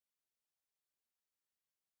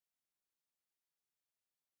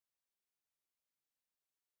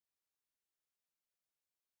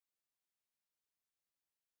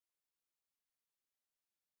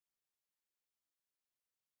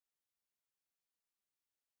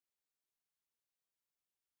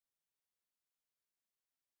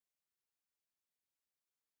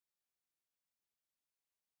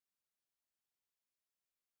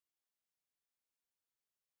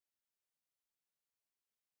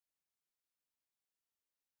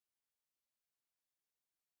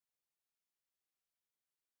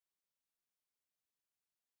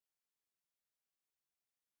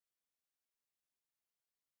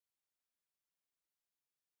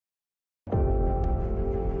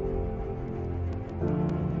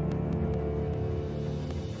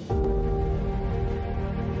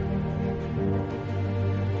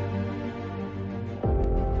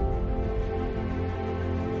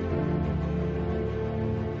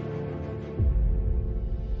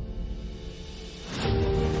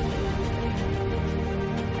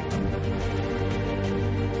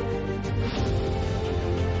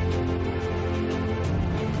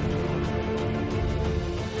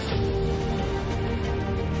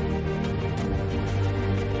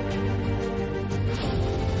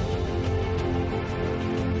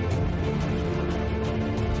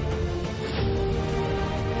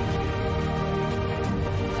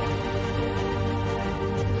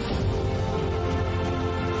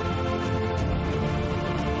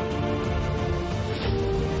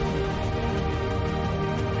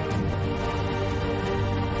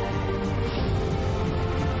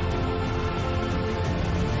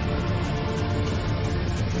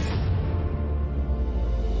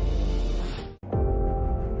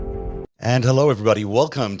And hello, everybody.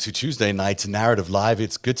 Welcome to Tuesday Night Narrative Live.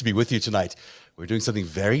 It's good to be with you tonight. We're doing something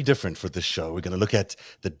very different for this show. We're going to look at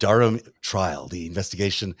the Durham trial, the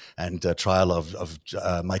investigation and trial of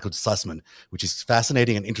Michael Sussman, which is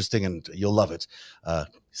fascinating and interesting, and you'll love it.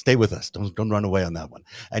 Stay with us. Don't run away on that one.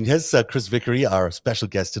 And here's Chris Vickery, our special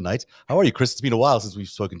guest tonight. How are you, Chris? It's been a while since we've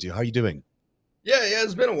spoken to you. How are you doing? Yeah,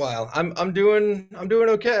 it's been a while. I'm doing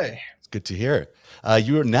okay. It's good to hear.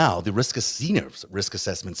 You are now the senior risk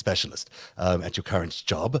assessment specialist at your current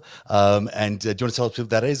job. And do you want to tell us who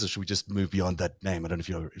that is, or should we just move beyond that name? I don't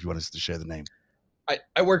know if you want us to share the name.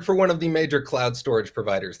 I work for one of the major cloud storage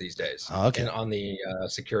providers these days, Okay. and on the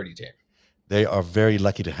security team. They are very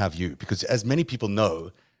lucky to have you because, as many people know,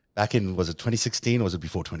 back in, was it 2016 or was it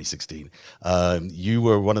before 2016? You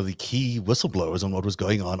were one of the key whistleblowers on what was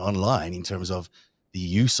going on online in terms of the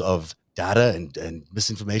use of data and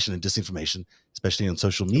misinformation and disinformation, especially on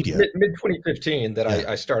social media. Mid 2015 that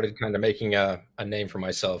Yeah. I started kind of making a name for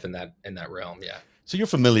myself in that realm. Yeah. So you're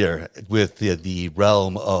familiar with the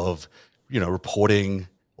realm of, reporting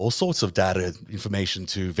all sorts of data information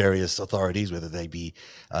to various authorities, whether they be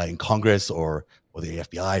in Congress or the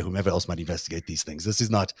FBI, whomever else might investigate these things. This is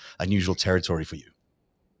not unusual territory for you.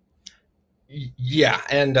 Yeah,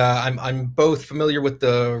 and I'm both familiar with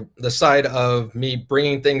the side of me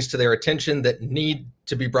bringing things to their attention that need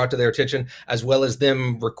to be brought to their attention, as well as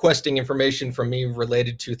them requesting information from me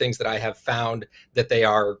related to things that I have found that they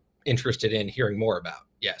are interested in hearing more about.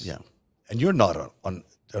 Yes. Yeah, and you're not on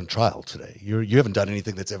trial today. You haven't done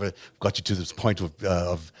anything that's ever got you to this point of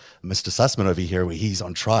Mr. Sussman over here, where he's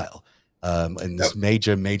on trial in this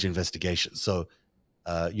Nope. major investigation. So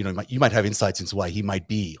you might have insights into why he might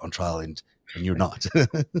be on trial and you're not. Yeah,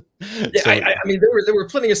 So I mean, there were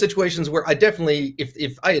plenty of situations where I definitely,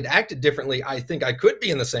 if I had acted differently, I think I could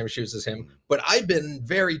be in the same shoes as him. But I've been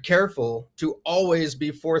very careful to always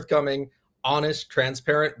be forthcoming, honest,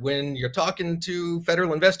 transparent when you're talking to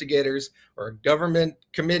federal investigators or a government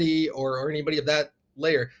committee or anybody of that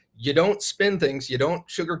layer. You don't spin things, you don't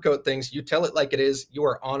sugarcoat things, you tell it like it is. You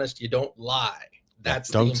are honest, you don't lie. yeah, That's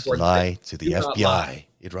the don't important thing. lie to the Do not lie. FBI.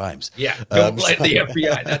 It rhymes. Yeah, don't lie to So the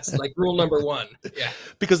FBI. That's like rule number one. Yeah.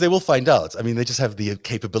 because they will find out. I mean, they just have the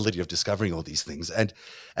capability of discovering all these things. And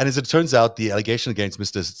as it turns out, the allegation against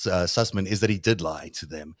Mr. Sussman is that he did lie to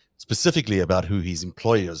them, specifically about who his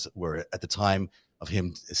employers were at the time of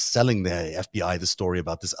him selling the FBI the story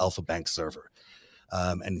about this Alpha Bank server.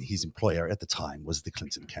 And his employer at the time was the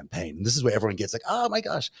Clinton campaign. And this is where everyone gets like, oh my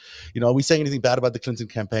gosh, are we saying anything bad about the Clinton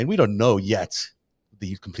campaign? We don't know yet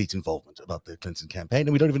the complete involvement about the Clinton campaign.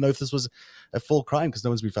 And we don't even know if this was a full crime because no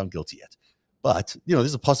one's been found guilty yet. But,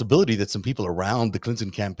 there's a possibility that some people around the Clinton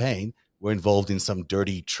campaign were involved in some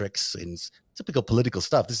dirty tricks in typical political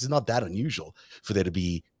stuff. This is not that unusual for there to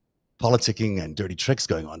be politicking and dirty tricks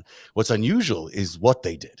going on. What's unusual is what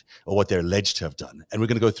they did or what they're alleged to have done. And we're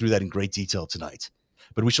going to go through that in great detail tonight.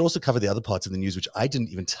 But we should also cover the other parts of the news, which I didn't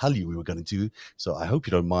even tell you we were going to do. So I hope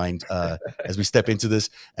you don't mind as we step into this.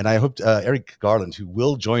 And I hope Eric Garland, who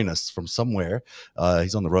will join us from somewhere,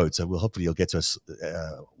 he's on the road. So hopefully he'll get to us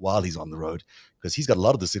while he's on the road, because he's got a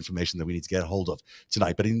lot of this information that we need to get a hold of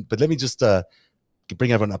tonight. But let me just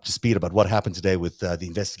bring everyone up to speed about what happened today with the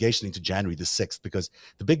investigation into January the 6th, because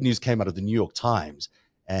the big news came out of the New York Times.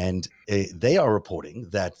 And they are reporting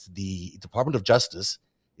that the Department of Justice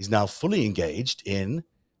is now fully engaged in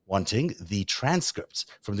wanting the transcripts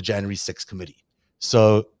from the January 6th committee.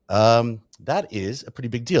 So that is a pretty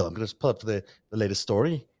big deal. I'm going to pull up the latest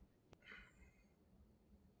story.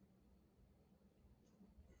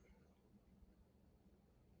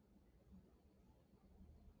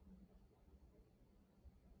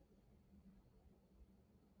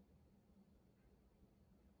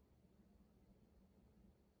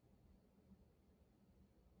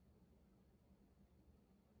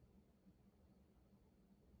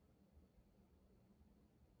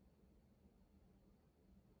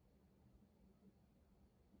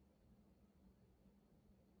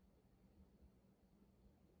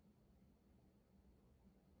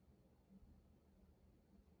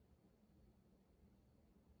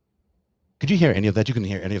 Could you hear any of that? You couldn't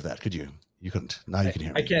hear any of that, could you? You couldn't. Now you can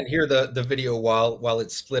hear I me. can't hear the video while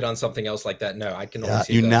it's split on something else like that. No, I can only Yeah,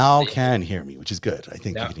 see you now the can hear me, which is good. I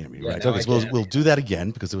think you now. can hear me, Yeah, right? now Okay, I so can. we'll do that again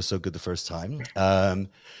because it was so good the first time.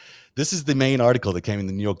 This is the main article that came in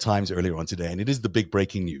the New York Times earlier on today, and it is the big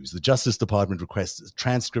breaking news. The Justice Department requests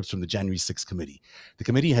transcripts from the January 6th committee. The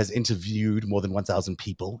committee has interviewed more than 1,000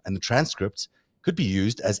 people, and the transcripts could be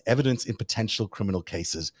used as evidence in potential criminal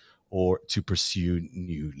cases or to pursue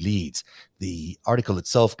new leads. The article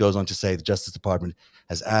itself goes on to say the Justice Department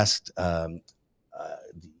has asked the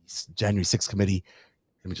January 6th committee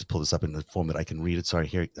let me just pull this up in the form that I can read it. Sorry,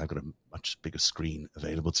 here I've got a much bigger screen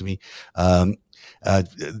available to me.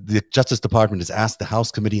 The Justice Department has asked the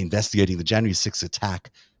House committee investigating the January 6th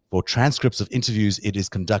attack for transcripts of interviews it is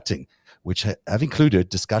conducting, which have included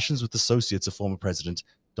discussions with associates of former President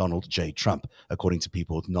Donald J. Trump, according to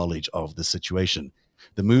people with knowledge of the situation.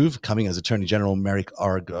 The move, coming as Attorney General Merrick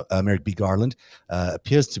B. Garland,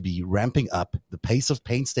 appears to be ramping up the pace of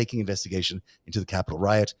painstaking investigation into the Capitol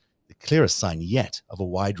riot, the clearest sign yet of a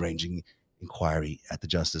wide-ranging inquiry at the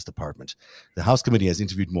Justice Department. The House committee has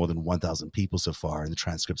interviewed more than 1,000 people so far, and the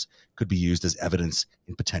transcripts could be used as evidence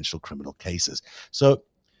in potential criminal cases. So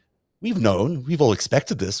we've known, we've all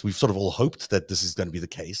expected this, we've sort of all hoped that this is going to be the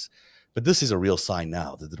case, but this is a real sign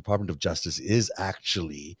now that the Department of Justice is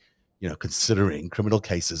actually, considering criminal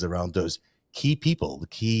cases around those key people, the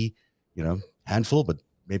key, handful, but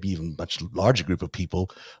maybe even much larger group of people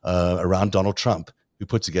around Donald Trump who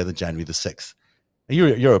put together January the 6th.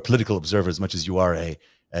 You're a political observer as much as you are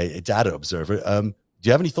a data observer. Do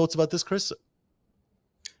you have any thoughts about this, Chris?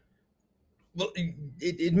 Well,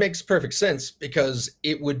 it makes perfect sense, because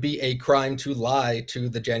it would be a crime to lie to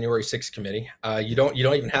the January 6th committee. You don't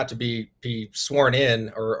even have to be sworn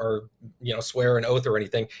in or swear an oath or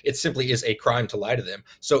anything. It simply is a crime to lie to them.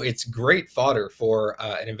 So it's great fodder for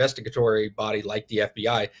an investigatory body like the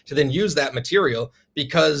FBI to then use that material,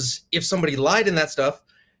 because if somebody lied in that stuff,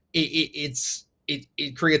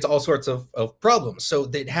 it creates all sorts of problems. So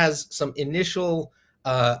it has some initial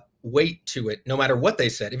weight to it, no matter what they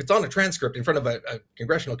said. If it's on a transcript in front of a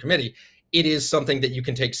congressional committee, it is something that you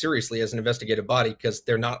can take seriously as an investigative body, because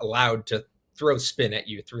they're not allowed to throw spin at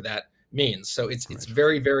you through that means. So it's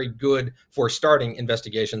very, very good for starting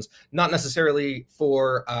investigations, not necessarily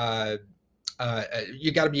for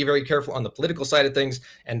you got to be very careful on the political side of things,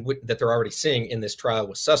 and that they're already seeing in this trial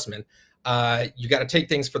with Sussman. You got to take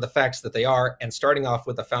things for the facts that they are, and starting off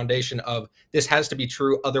with a foundation of this has to be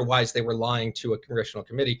true, otherwise they were lying to a congressional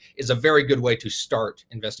committee, is a very good way to start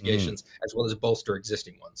investigations, as well as bolster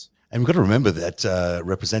existing ones. And we've got to remember that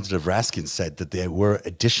Representative Raskin said that there were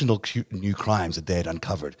additional new crimes that they had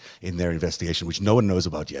uncovered in their investigation, which no one knows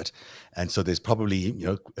about yet. And so there's probably,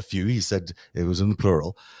 a few. He said it was in the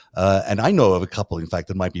plural. And I know of a couple, in fact,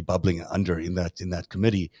 that might be bubbling under in that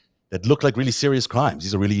committee that look like really serious crimes.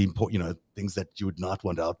 These are really important, things that you would not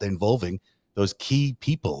want out there involving those key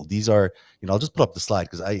people. These are, I'll just put up the slide,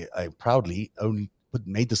 because I proudly only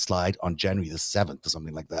made the slide on January the 7th or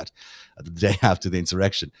something like that, the day after the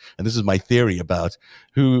insurrection. And this is my theory about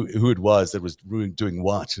who it was that was doing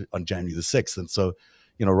what on January the 6th. And so,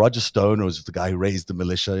 Roger Stone was the guy who raised the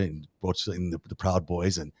militia and brought in the Proud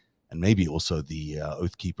Boys and maybe also the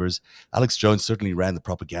Oath Keepers. Alex Jones certainly ran the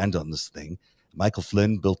propaganda on this thing. Michael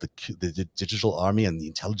Flynn built the digital army and the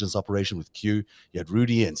intelligence operation with Q. You had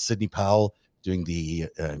Rudy and Sidney Powell doing the,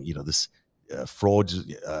 this fraud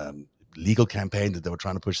legal campaign that they were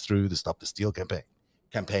trying to push through, the Stop the Steal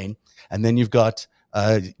campaign. And then you've got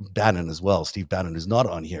Bannon as well. Steve Bannon is not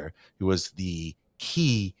on here, who was the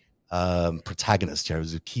key protagonist here,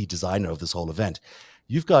 was a key designer of this whole event.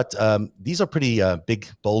 You've got, these are pretty big,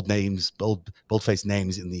 bold names, bold-faced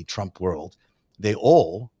names in the Trump world. They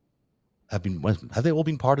all have they all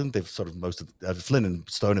been pardoned? They've sort of, most of Flynn and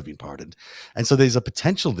Stone have been pardoned. And so there's a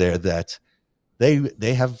potential there that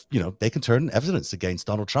they have, they can turn evidence against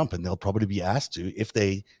Donald Trump, and they'll probably be asked to if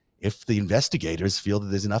the investigators feel that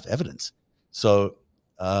there's enough evidence. So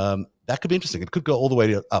that could be interesting. It could go all the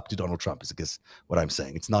way up to Donald Trump, is I guess what I'm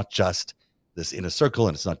saying. It's not just this inner circle,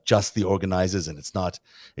 and it's not just the organizers, and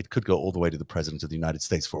it could go all the way to the president of the United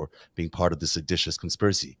States for being part of this seditious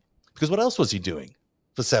conspiracy. Because what else was he doing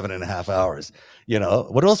for 7.5 hours?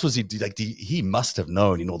 What else was he doing? Like, he must have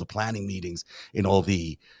known in all the planning meetings, in all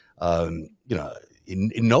the,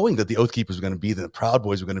 in knowing that the Oath Keepers were going to be there, the Proud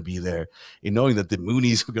Boys were going to be there, in knowing that the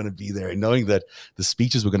Moonies were going to be there, in knowing that the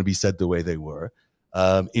speeches were going to be said the way they were,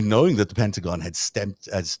 in knowing that the Pentagon had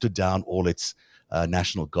stood down all its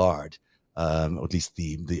National Guard, or at least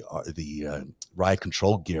the riot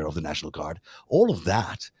control gear of the National Guard. All of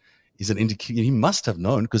that is an indication. He must have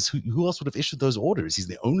known, because who else would have issued those orders? He's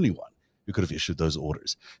the only one who could have issued those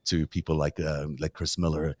orders to people like Chris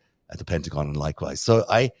Miller at the Pentagon and likewise. So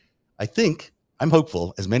I think, I'm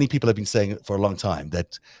hopeful, as many people have been saying for a long time,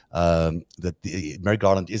 that Merrick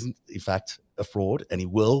Garland isn't in fact a fraud, and he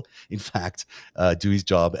will in fact do his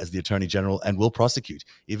job as the Attorney General and will prosecute,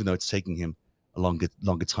 even though it's taking him a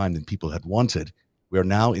longer time than people had wanted. We are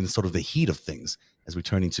now in sort of the heat of things as we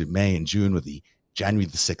turn into May and June, with the January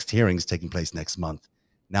the 6th hearings taking place next month.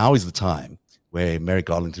 Now is the time where Merrick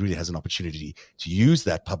Garland really has an opportunity to use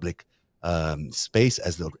that public space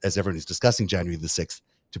as everyone is discussing January the 6th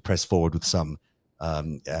to press forward with some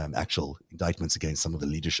actual indictments against some of the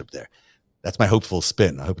leadership there. That's my hopeful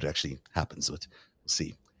spin. I hope it actually happens, but we'll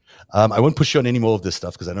see. I won't push you on any more of this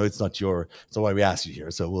stuff because I know it's not why we asked you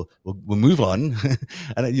here. So we'll move on.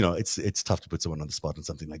 And it's tough to put someone on the spot on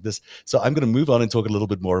something like this. So I'm going to move on and talk a little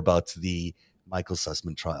bit more about the Michael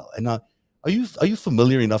Sussman trial. And are you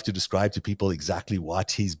familiar enough to describe to people exactly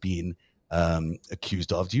what he's been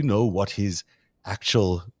accused of? Do you know what his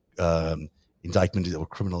actual indictment or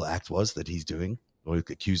criminal act was that he's doing or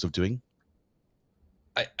accused of doing?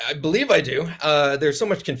 I believe I do. There's so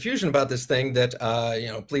much confusion about this thing that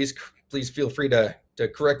please feel free to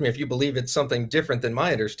correct me if you believe it's something different than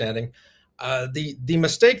my understanding. The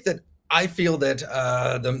mistake that I feel that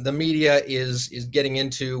the media is getting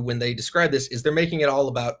into when they describe this is they're making it all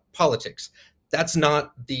about politics. That's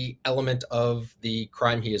not the element of the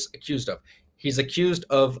crime he is accused of. He's accused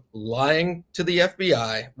of lying to the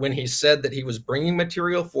FBI when he said that he was bringing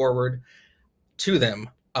material forward to them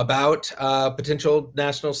about potential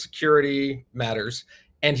national security matters,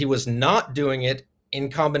 and he was not doing it in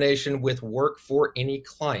combination with work for any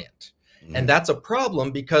client. And that's a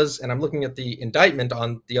problem because, and I'm looking at the indictment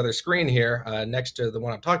on the other screen here next to the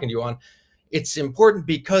one I'm talking to you on, it's important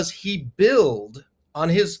because he billed on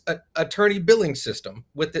his attorney billing system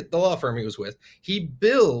with the law firm he was with. He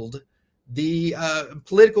billed the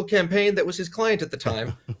political campaign that was his client at the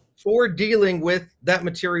time for dealing with that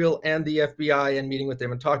material and the FBI and meeting with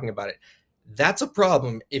them and talking about it. That's a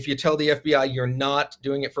problem if you tell the FBI you're not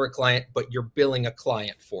doing it for a client, but you're billing a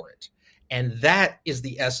client for it. And that is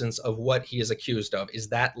the essence of what he is accused of, is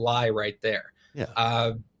that lie right there.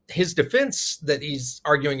 Yeah. His defense that he's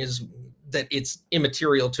arguing is that it's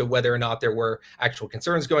immaterial to whether or not there were actual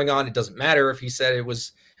concerns going on. It doesn't matter if he said it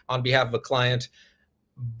was on behalf of a client.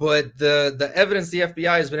 But the evidence the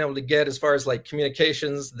FBI has been able to get as far as like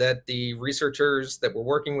communications that the researchers that were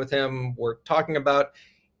working with him were talking about,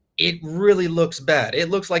 it really looks bad. It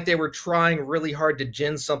looks like they were trying really hard to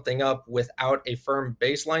gin something up without a firm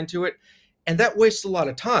baseline to it. And that wastes a lot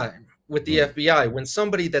of time with the FBI when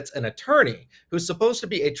somebody that's an attorney who's supposed to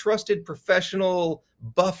be a trusted professional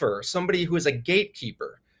buffer, somebody who is a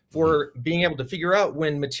gatekeeper for being able to figure out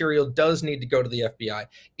when material does need to go to the FBI.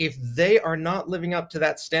 If they are not living up to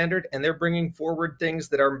that standard and they're bringing forward things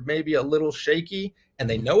that are maybe a little shaky and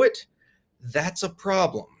they know it, that's a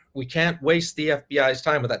problem. We can't waste the FBI's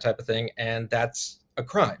time with that type of thing, and that's a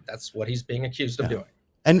crime. That's what he's being accused of doing.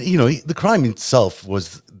 And, the crime itself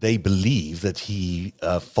was they believe that he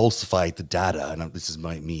falsified the data. And this is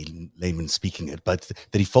me layman speaking it, but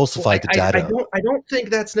that he falsified the data. I don't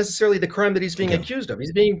think that's necessarily the crime that he's being accused of.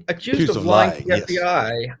 He's being accused of lying to the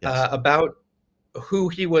FBI about who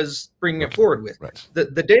he was bringing it forward with. Right.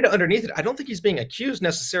 The data underneath it, I don't think he's being accused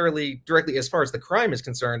necessarily directly as far as the crime is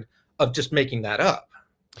concerned of just making that up.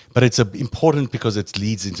 But it's important because it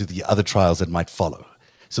leads into the other trials that might follow.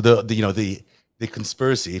 So the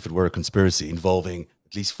conspiracy, if it were a conspiracy involving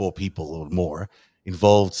at least 4 people or more,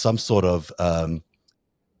 involved some sort of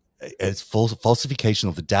falsification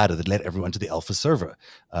of the data that led everyone to the Alpha server.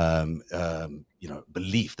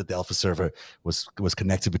 Belief that the Alpha server was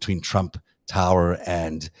connected between Trump Tower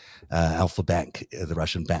and Alpha Bank, the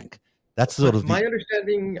Russian bank. That's sort of my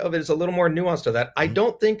understanding of it is a little more nuanced to that. I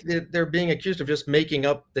don't think that they're being accused of just making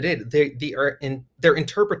up the data. They are in their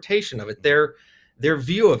interpretation of it. Their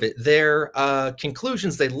view of it, their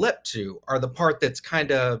conclusions they leapt to are the part that's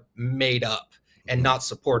kind of made up and not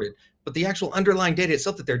supported. But the actual underlying data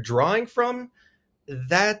itself that they're drawing from,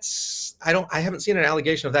 I haven't seen an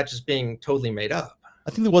allegation of that just being totally made up.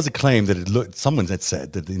 I think there was a claim that someone had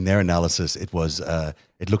said that in their analysis it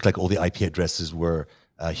looked like all the IP addresses were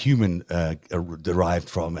human derived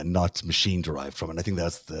from and not machine derived from. And I think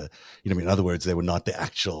that's in other words, they were not the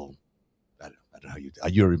actual. I don't know how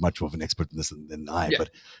you're much more of an expert in this than I, but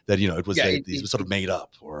that it was these were sort of made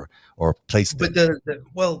up or placed. But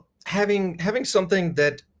having something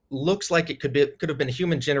that looks like it could have been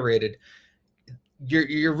human generated,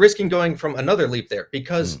 you're risking going from another leap there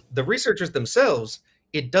because the researchers themselves,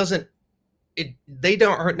 they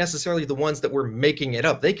aren't necessarily the ones that were making it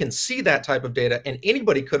up. They can see that type of data, and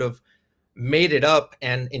anybody could have made it up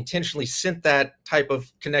and intentionally sent that type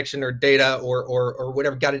of connection or data or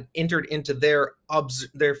whatever, got it entered into their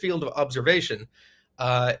field of observation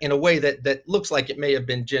in a way that looks like it may have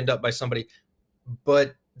been ginned up by somebody.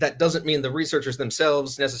 But that doesn't mean the researchers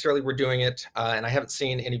themselves necessarily were doing it. And I haven't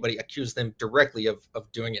seen anybody accuse them directly of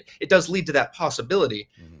doing it. It does lead to that possibility.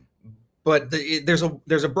 But there's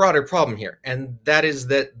a broader problem here, and that is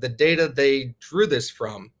that the data they drew this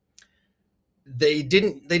from, they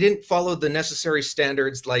didn't follow the necessary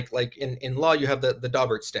standards. Like in law, you have the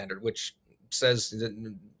Daubert standard, which says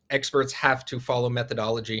that experts have to follow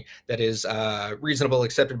methodology that is reasonable,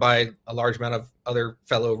 accepted by a large amount of other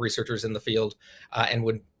fellow researchers in the field, and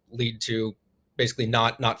would lead to basically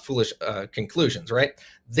not foolish conclusions, right?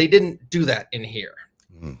 They didn't do that in here.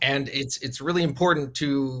 And it's really important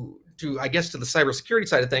to I guess, to the cybersecurity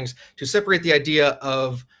side of things, to separate the idea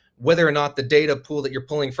of whether or not the data pool that you're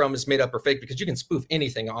pulling from is made up or fake, because you can spoof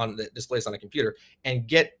anything on that displays on a computer, and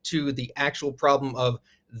get to the actual problem of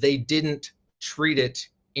they didn't treat it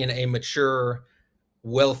in a mature,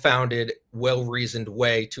 well-founded, well-reasoned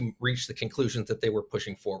way to reach the conclusions that they were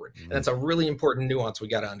pushing forward. And that's a really important nuance we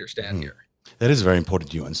got to understand here. That is a very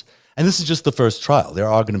important nuance. And this is just the first trial. There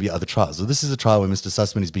are going to be other trials. So this is a trial where Mr.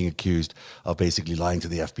 Sussman is being accused of basically lying to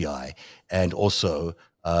the FBI. And also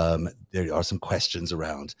there are some questions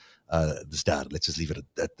around this data. Let's just leave it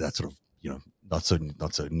at that sort of, not so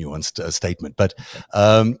nuanced statement. But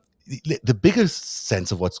the biggest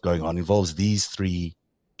sense of what's going on involves these three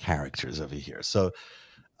characters over here. So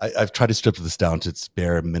I've tried to strip this down to its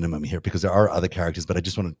bare minimum here, because there are other characters, but I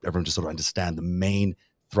just want everyone to sort of understand the main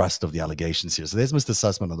thrust of the allegations here. So there's Mr.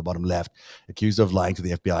 Sussman on the bottom left, accused of lying to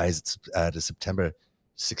the FBI at a September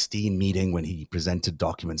 16 meeting when he presented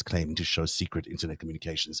documents claiming to show secret internet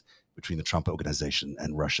communications between the Trump organization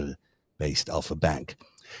and Russia-based Alpha Bank.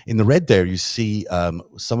 In the red there, you see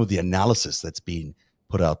some of the analysis that's being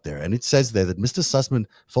put out there. And it says there that Mr. Sussman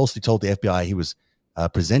falsely told the FBI he was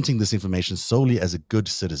presenting this information solely as a good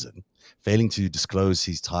citizen, failing to disclose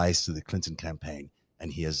his ties to the Clinton campaign.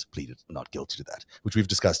 And he has pleaded not guilty to that, which we've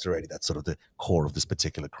discussed already. That's sort of the core of this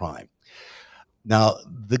particular crime. Now,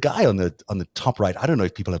 the guy on the top right, I don't know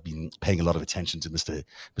if people have been paying a lot of attention to Mr.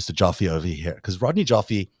 Joffe over here, because Rodney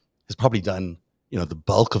Joffe has probably done, the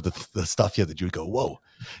bulk of the stuff here that you would go, whoa,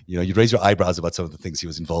 you'd raise your eyebrows about some of the things he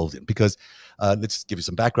was involved in. Because let's give you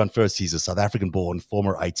some background first. He's a South African-born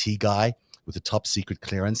former IT guy with a top secret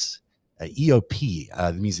clearance. EOP,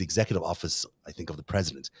 means the executive office, I think, of the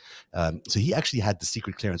president. So he actually had the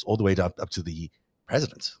secret clearance all the way up to the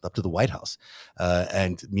president, up to the White House,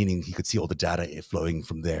 and meaning he could see all the data flowing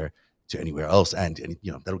from there to anywhere else. And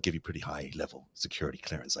that'll give you pretty high level security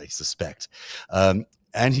clearance, I suspect.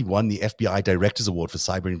 And he won the FBI Director's Award for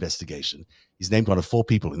Cyber Investigation. He's named one of 4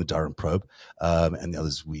 people in the Durham probe, and the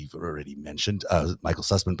others we've already mentioned, Michael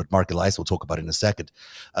Sussman, but Mark Elias we'll talk about in a second.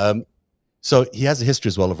 So he has a history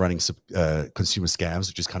as well of running consumer scams,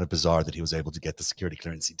 which is kind of bizarre that he was able to get the security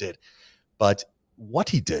clearance he did. But what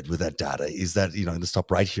he did with that data is that, in the top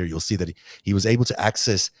right here, you'll see that he was able to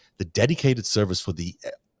access the dedicated service for the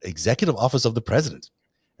executive office of the president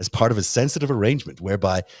as part of a sensitive arrangement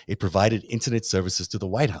whereby it provided internet services to the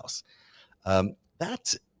White House.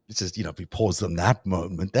 That, it's just, if we pause on that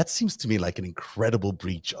moment, that seems to me like an incredible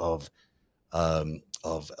breach of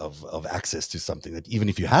access to something that, even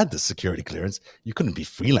if you had the security clearance, you couldn't be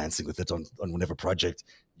freelancing with it on whatever project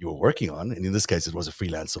you were working on. And in this case, it was a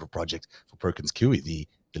freelance sort of project for Perkins Coie, the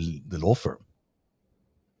law firm.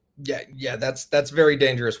 Yeah, that's very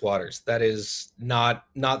dangerous waters. That is not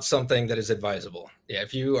something that is advisable. Yeah,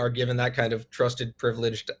 if you are given that kind of trusted,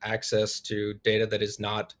 privileged access to data that is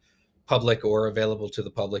not public or available to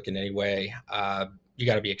the public in any way, you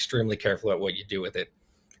got to be extremely careful about what you do with it.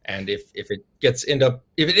 And if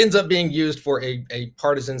it ends up being used for a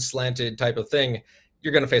partisan slanted type of thing,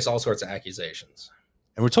 you're going to face all sorts of accusations.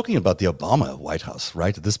 And we're talking about the Obama White House,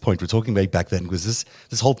 right? At this point, we're talking way back then, because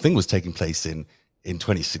this whole thing was taking place in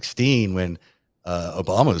 2016 when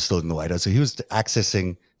Obama was still in the White House. So he was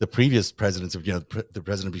accessing the previous presidents of, the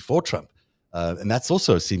president before Trump. And that's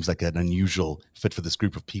also seems like an unusual fit for this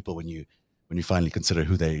group of people when you finally consider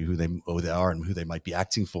who they are and who they might be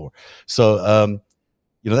acting for. So,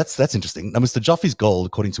 that's interesting. Now, Mr. Joffe's goal,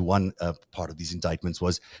 according to one part of these indictments,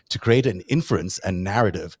 was to create an inference and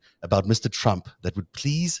narrative about Mr. Trump that would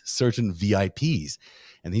please certain VIPs.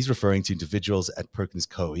 And he's referring to individuals at Perkins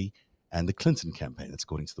Coie and the Clinton campaign. That's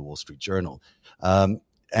according to the Wall Street Journal. And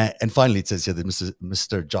finally, it says here that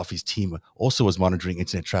Mr. Joffe's team also was monitoring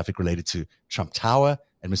internet traffic related to Trump Tower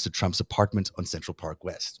and Mr. Trump's apartment on Central Park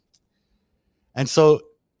West. And so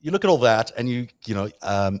you look at all that, and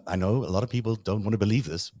I know a lot of people don't want to believe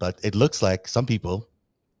this, but it looks like some people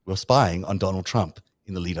were spying on Donald Trump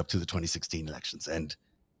in the lead up to the 2016 elections. And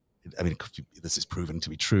I mean, this is proven to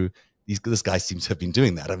be true. This guy seems to have been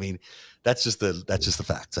doing that. I mean, that's just the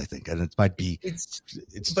facts, I think. And it might be. It's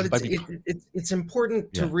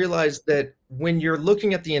important to realize that when you're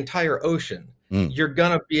looking at the entire ocean, you're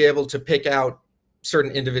gonna be able to pick out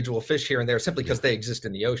certain individual fish here and there simply because they exist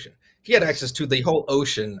in the ocean. He had access to the whole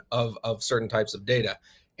ocean of certain types of data.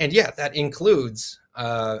 And that includes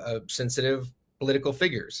sensitive political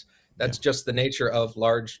figures. That's just the nature of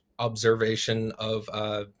large observation of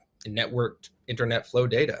networked internet flow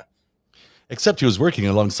data. Except he was working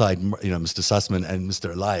alongside, Mr. Sussman and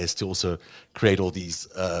Mr. Elias to also create all these,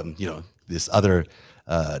 this other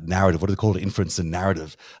narrative. What do they call it? Inference and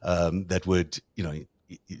narrative that would,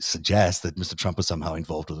 suggest that Mr. Trump was somehow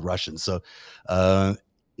involved with the Russians. So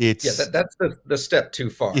it's that's the step too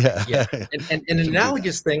far. yeah. And an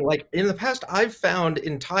analogous thing, like in the past, I've found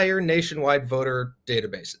entire nationwide voter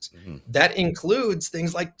databases. That includes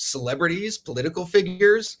things like celebrities, political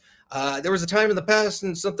figures. There was a time in the past,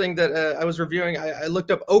 and something that I was reviewing, I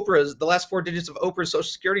looked up the last 4 digits of Oprah's social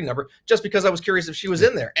security number, just because I was curious if she was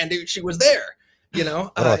in there, and she was there.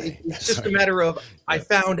 It's just a matter of I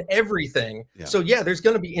found everything. Yeah. So yeah, there's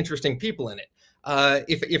going to be interesting people in it.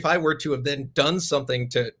 If I were to have then done something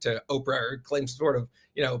to Oprah or claim sort of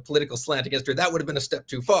political slant against her, that would have been a step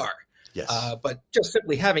too far. Yes. But just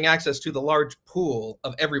simply having access to the large pool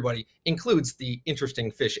of everybody includes the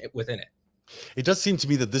interesting fish within it. It does seem to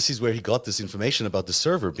me that this is where he got this information about the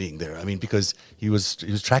server being there. I mean, because he was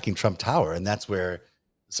tracking Trump Tower, and that's where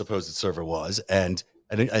the supposed server was. And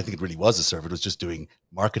I think it really was a server. It was just doing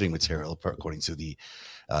marketing material, according to the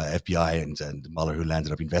FBI and Mueller, who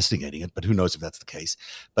landed up investigating it. But who knows if that's the case?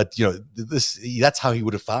 But that's how he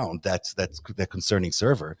would have found that concerning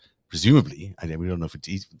server. Presumably, I mean, we don't know if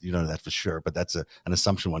that for sure, but that's an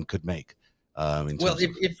assumption one could make.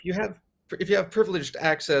 If you have privileged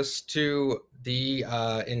access to the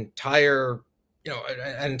entire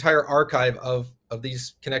archive of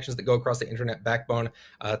these connections that go across the internet backbone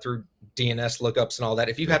through DNS lookups and all that,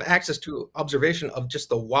 if you have access to observation of just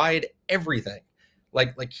the wide everything,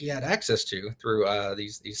 like he had access to through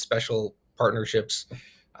these special partnerships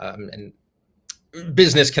and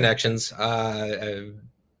business connections,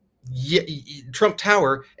 Trump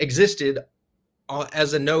Tower existed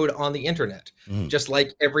as a node on the internet, just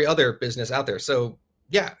like every other business out there. So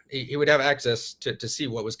yeah, he would have access to see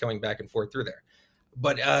what was coming back and forth through there.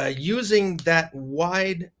 But using that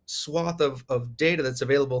wide swath of data that's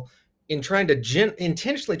available in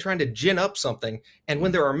intentionally trying to gin up something, and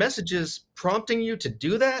when there are messages prompting you to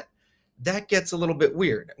do that, that gets a little bit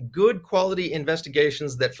weird. Good quality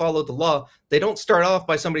investigations that follow the law, they don't start off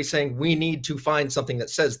by somebody saying, we need to find something that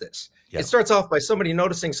says this. Yep. It starts off by somebody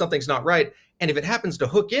noticing something's not right. And if it happens to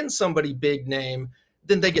hook in somebody big name,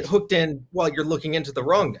 then they get hooked in while you're looking into the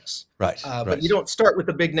wrongness. Right. But you don't start with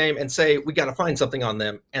the big name and say, we got to find something on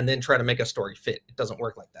them and then try to make a story fit. It doesn't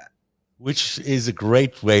work like that. Which is a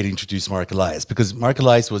great way to introduce Mark Elias, because Mark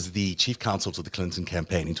Elias was the chief counsel to the Clinton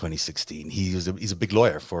campaign in 2016. He's a big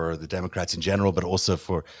lawyer for the Democrats in general, but also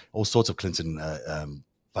for all sorts of Clinton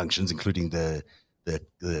functions, including the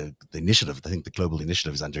initiative. I think the global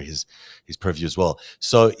initiative is under his purview as well.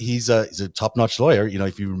 So he's a top-notch lawyer.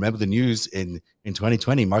 If you remember the news in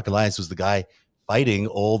 2020, Mark Elias was the guy fighting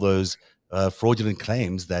all those fraudulent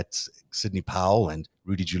claims that Sidney Powell and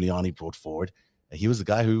Rudy Giuliani brought forward. He was the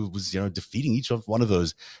guy who was, defeating each of one of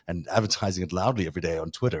those and advertising it loudly every day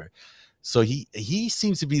on Twitter. So he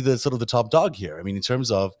seems to be the sort of the top dog here. I mean, in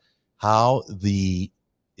terms of how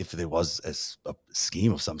if there was a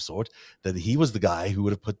scheme of some sort, that he was the guy who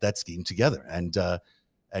would have put that scheme together. And now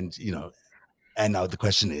the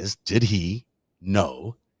question is, did he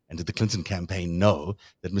know, and did the Clinton campaign know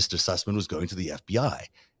that Mr. Sussman was going to the FBI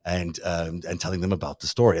and telling them about the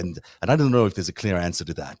story? And I don't know if there's a clear answer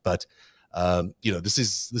to that, but this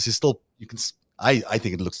is still, I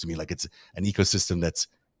think it looks to me like it's an ecosystem that's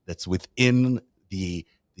within the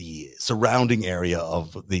surrounding area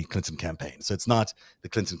of the Clinton campaign. So it's not the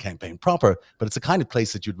Clinton campaign proper, but it's the kind of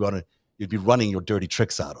place that you'd be running your dirty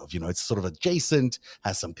tricks out of. It's sort of adjacent,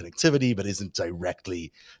 has some connectivity, but isn't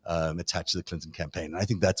directly attached to the Clinton campaign. And I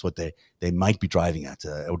think that's what they might be driving at,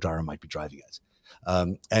 or Durham might be driving at.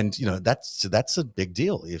 That's a big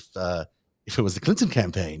deal. If it was the Clinton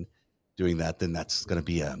campaign doing that, then that's going to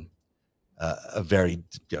be a very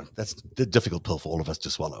that's a difficult pill for all of us to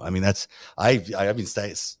swallow. I mean, I've been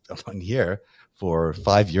staying on here for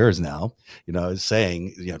 5 years now,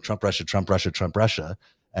 saying Trump Russia, Trump Russia, Trump Russia,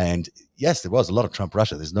 and yes, there was a lot of Trump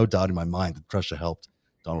Russia. There's no doubt in my mind that Russia helped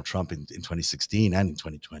Donald Trump in 2016 and in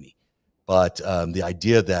 2020. But the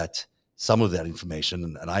idea that some of that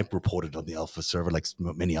information, and I reported on the Alpha server like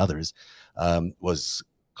many others, was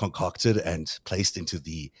concocted and placed into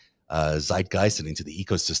the zeitgeist and into the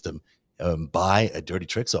ecosystem by a dirty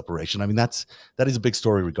tricks operation. I mean, that is a big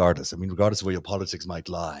story regardless. I mean, regardless of where your politics might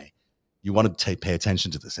lie, you want to pay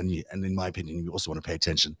attention to this. And in my opinion, you also want to pay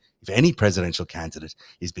attention. If any presidential candidate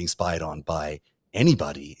is being spied on by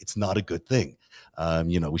anybody, it's not a good thing.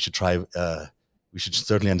 We should we should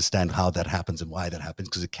certainly understand how that happens and why that happens,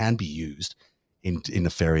 because it can be used in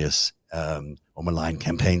nefarious or malign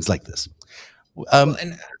campaigns like this. Well,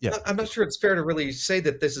 and Yeah. I'm not sure it's fair to really say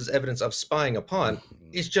that this is evidence of spying upon.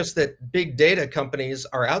 It's just that big data companies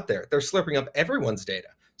are out there. They're slurping up everyone's data.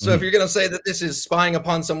 So if Mhm. you're going to say that this is spying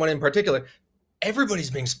upon someone in particular, everybody's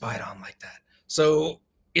being spied on like that. So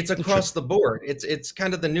it's across the board. It's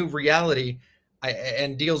kind of the new reality,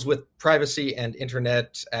 and deals with privacy and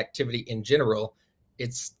internet activity in general.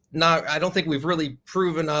 It's not. I don't think we've really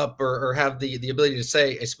proven up or have the ability to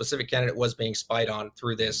say a specific candidate was being spied on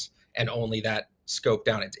through this and only that scope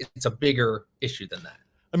down. It's a bigger issue than that.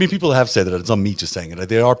 I mean, people have said that. It's not me just saying it.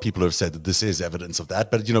 There are people who have said that this is evidence of that,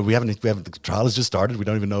 but we haven't. The trial has just started. We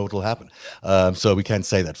don't even know what will happen, so we can't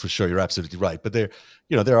say that for sure. You're absolutely right. But there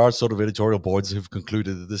are sort of editorial boards who've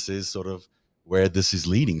concluded that this is sort of where this is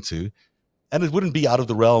leading to, and it wouldn't be out of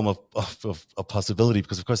the realm of a possibility,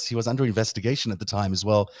 because of course he was under investigation at the time as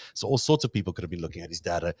well. So all sorts of people could have been looking at his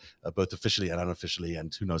data, both officially and unofficially,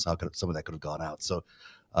 and who knows how some of that could have gone out. So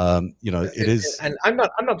it is. And I'm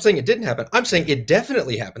not saying it didn't happen. I'm saying it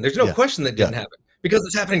definitely happened. There's no question that didn't happen, because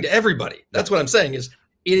it's happening to everybody. That's what I'm saying, is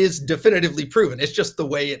it is definitively proven. It's just the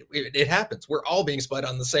way it happens. We're all being spied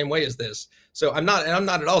on the same way as this. So I'm not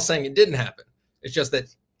at all saying it didn't happen. It's just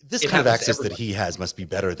that this kind of access that he has must be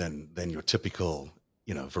better than your typical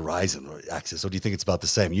Verizon or access. Or do you think it's about the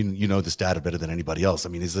same? You know this data better than anybody else. I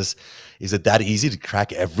mean, is it that easy to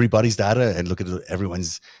crack everybody's data and look at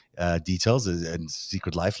everyone's details and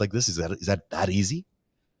secret life like this? Is that easy?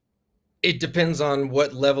 It depends on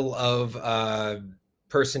what level of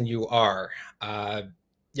person you are.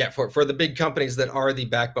 For the big companies that are the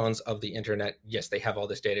backbones of the internet, yes, they have all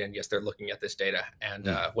this data, and yes, they're looking at this data, and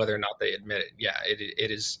whether or not they admit it,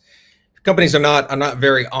 it is. Companies are not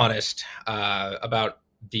very honest about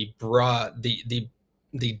the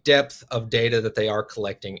depth of data that they are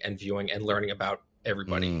collecting and viewing and learning about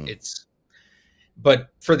everybody. But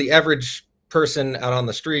for the average person out on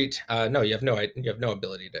the street, no, you have no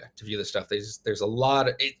ability to view this stuff. There's a lot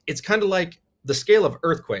of it's kind of like the scale of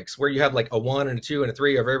earthquakes, where you have like a 1 and a 2 and a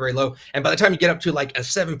 3 are very, very low, and by the time you get up to like a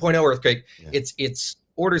 7.0 earthquake, it's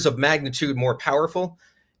orders of magnitude more powerful.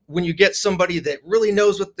 When you get somebody that really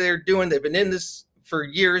knows what they're doing, they've been in this for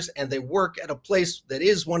years, and they work at a place that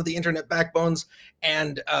is one of the internet backbones,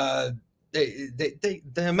 and the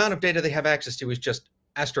amount of data they have access to is just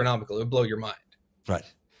astronomical. It would blow your mind. Right.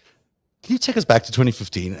 Can you take us back to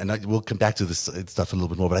 2015? And we'll come back to this stuff a little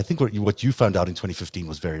bit more, but I think what you found out in 2015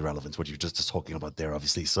 was very relevant, what you were just talking about there,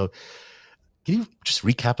 obviously. So can you just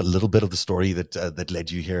recap a little bit of the story that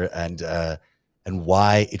led you here, and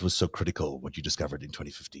why it was so critical, what you discovered in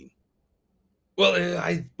 2015? Well,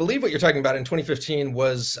 I believe what you're talking about in 2015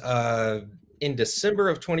 was in December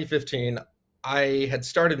of 2015, I had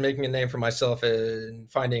started making a name for myself in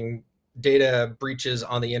finding data breaches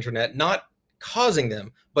on the internet, not causing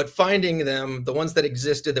them, but finding them, the ones that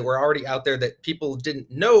existed that were already out there that people didn't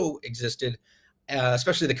know existed,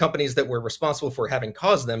 especially the companies that were responsible for having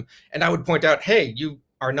caused them. And I would point out, hey, you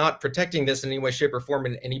are not protecting this in any way, shape, or form,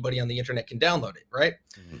 and anybody on the internet can download it, right?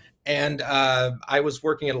 Mm-hmm. And I was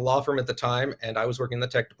working at a law firm at the time, and I was working in the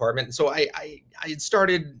tech department. And so I had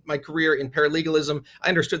started my career in paralegalism. I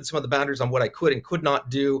understood some of the boundaries on what I could and could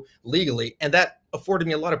not do legally, and that afforded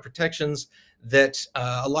me a lot of protections that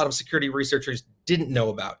a lot of security researchers didn't know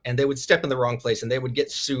about. And they would step in the wrong place, and they would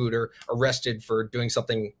get sued or arrested for doing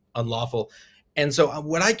something unlawful. And so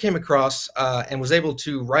what I came across and was able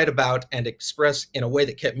to write about and express in a way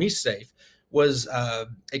that kept me safe was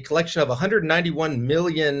a collection of 191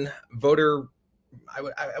 million voter,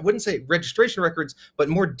 I wouldn't say registration records, but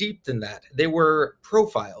more deep than that. They were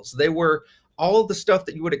profiles. They were all of the stuff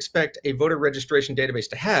that you would expect a voter registration database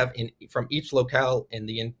to have from each locale in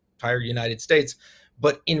the entire United States,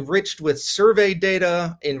 but enriched with survey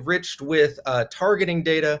data, enriched with targeting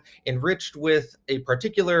data, enriched with a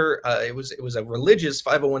particular, it was a religious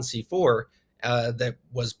 501c4 that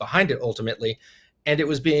was behind it ultimately. And it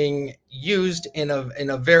was being used in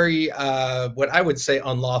a very, what I would say,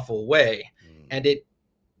 unlawful way. And it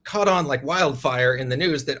caught on like wildfire in the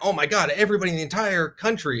news that, oh my God, everybody in the entire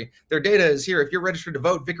country, their data is here. If you're registered to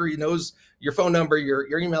vote, Vickery knows your phone number,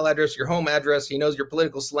 your email address, your home address. He knows your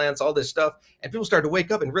political slants, all this stuff. And people started to wake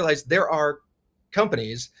up and realize there are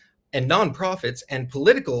companies and nonprofits and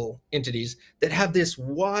political entities that have this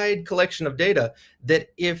wide collection of data that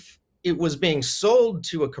if it was being sold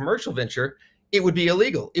to a commercial venture, it would be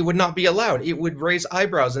illegal. It would not be allowed. It would raise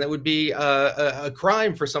eyebrows, and it would be a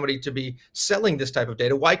crime for somebody to be selling this type of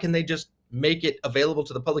data. Why can they just make it available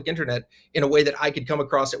to the public internet in a way that I could come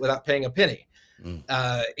across it without paying a penny?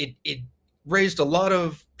 It raised a lot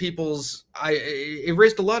of it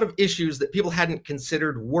raised a lot of issues that people hadn't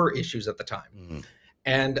considered were issues at the time.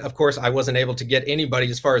 And of course, I wasn't able to get anybody,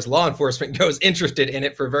 as far as law enforcement goes, interested in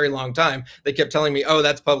it for a very long time. They kept telling me, "Oh,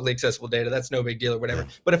 that's publicly accessible data. That's no big deal," or whatever. Yeah.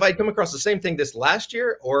 But if I'd come across the same thing this last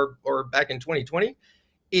year or back in 2020,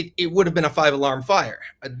 it would have been a 5-alarm fire.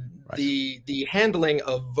 Right. The handling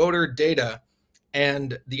of voter data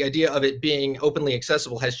and the idea of it being openly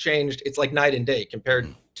accessible has changed. It's like night and day compared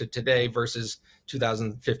to today versus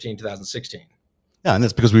 2015, 2016. Yeah, and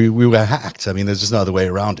that's because we were hacked. I mean, there's just no other way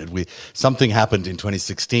around it. Something happened in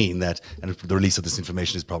 2016 that, and the release of this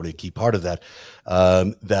information is probably a key part of that,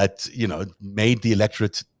 that made the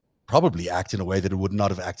electorate probably act in a way that it would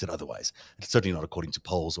not have acted otherwise. It's certainly not according to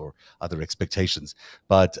polls or other expectations.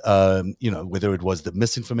 But whether it was the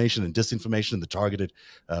misinformation and disinformation and the targeted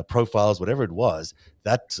profiles, whatever it was,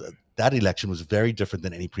 that election was very different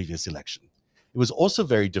than any previous election. It was also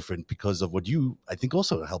very different because of what you, I think,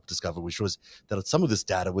 also helped discover, which was that some of this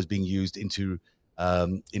data was being used in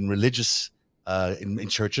religious, in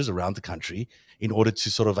churches around the country in order to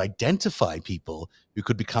sort of identify people who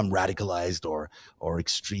could become radicalized or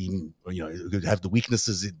extreme, or, who could have the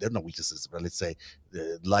weaknesses, they're not weaknesses, but let's say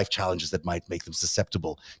the life challenges that might make them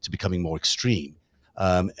susceptible to becoming more extreme.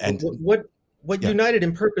 And what United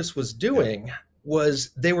in Purpose was doing was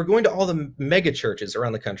they were going to all the mega churches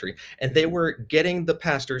around the country, and they were getting the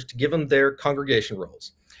pastors to give them their congregation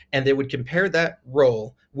rolls, and they would compare that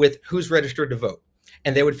roll with who's registered to vote,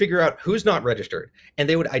 and they would figure out who's not registered, and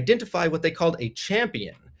they would identify what they called a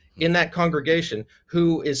champion in that congregation,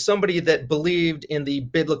 who is somebody that believed in the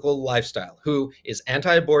biblical lifestyle, who is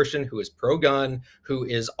anti-abortion, who is pro-gun, who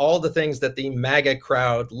is all the things that the MAGA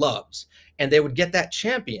crowd loves. And they would get that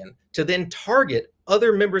champion to then target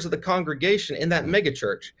other members of the congregation in that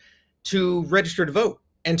megachurch to register to vote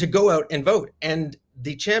and to go out and vote. And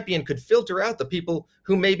the champion could filter out the people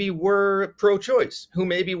who maybe were pro-choice, who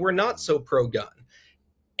maybe were not so pro-gun.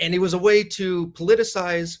 And it was a way to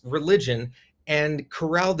politicize religion and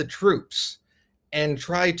corral the troops and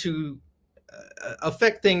try to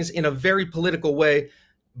affect things in a very political way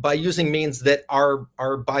by using means that are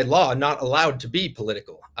by law not allowed to be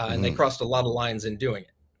political. And they crossed a lot of lines in doing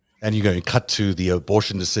it. And you're going to cut to the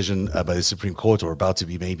abortion decision by the Supreme Court, or about to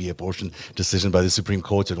be maybe abortion decision by the Supreme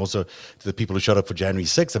Court, and also to the people who showed up for January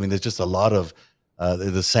 6th. I mean, there's just a lot of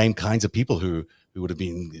the same kinds of people who would have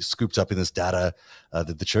been scooped up in this data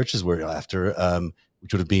that the churches were after,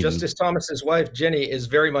 which would have been... Justice Thomas's wife, Jenny, is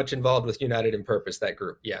very much involved with United in Purpose, that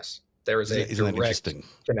group. Yes, there is a direct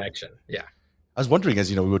connection. Yeah. I was wondering, as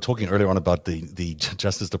we were talking earlier on about the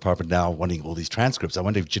Justice Department now wanting all these transcripts, I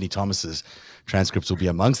wonder if Ginny Thomas's transcripts will be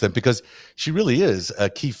amongst them, because she really is a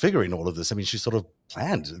key figure in all of this. I mean, she sort of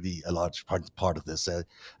planned a large part of this,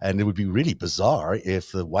 and it would be really bizarre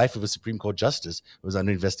if the wife of a Supreme Court justice was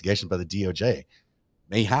under investigation by the DOJ.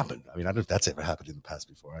 May happen. I mean, I don't know if that's ever happened in the past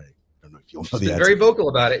before. I don't know if you'll know the answer. Very vocal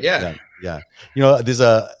about it. Yeah. There's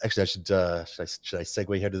actually, should I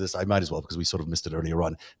segue here to this? I might as well, because we sort of missed it earlier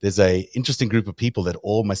on. There's a interesting group of people that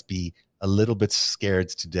all must be a little bit scared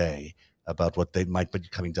today about what they might be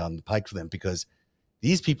coming down the pike for them, because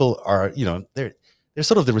these people are, they're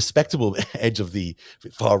sort of the respectable edge of the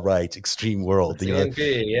far right extreme world. Yes.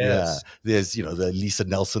 Yeah. There's, the Lisa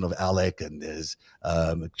Nelson of ALEC, and there's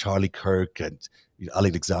Charlie Kirk, and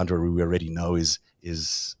Alexander, who we already know is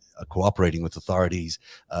cooperating with authorities,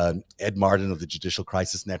 Ed Martin of the Judicial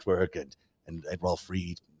Crisis Network, and Ed Rolf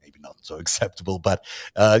Reed, maybe not so acceptable, but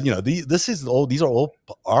these are all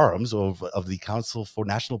arms of the Council for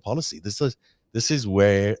National Policy. This is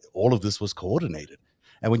where all of this was coordinated.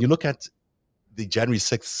 And when you look at the January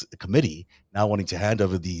 6th committee now wanting to hand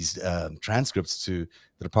over these transcripts to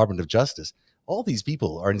the Department of Justice, all these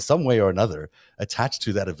people are in some way or another attached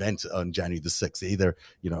to that event on January the 6th. They either,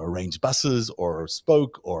 arranged buses or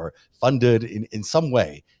spoke or funded in some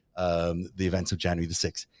way the events of January the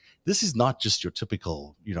 6th. This is not just your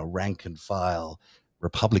typical, rank and file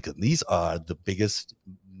Republican. These are the biggest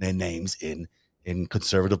names in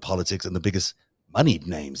conservative politics and the biggest moneyed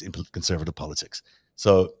names in conservative politics.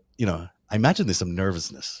 So, I imagine there's some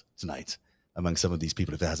nervousness tonight among some of these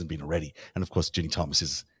people, if there hasn't been already. And of course, Ginny Thomas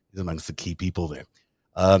is amongst the key people there.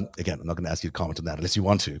 Again, I'm not going to ask you to comment on that unless you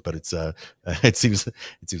want to, but it seems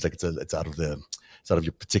like it's out of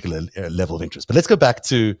your particular level of interest. But let's go back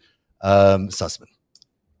to Sussman,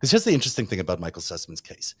 because here's the interesting thing about Michael Sussman's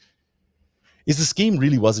case: is the scheme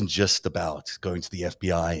really wasn't just about going to the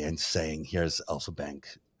FBI and saying, "Here's Alpha Bank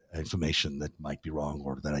information that might be wrong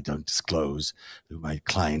or that I don't disclose who my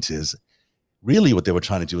client is." Really, what they were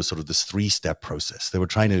trying to do was sort of this 3-step process. They were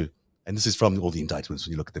trying to, and this is from all the indictments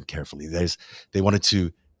when you look at them carefully, they wanted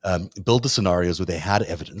to build the scenarios where they had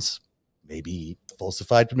evidence, maybe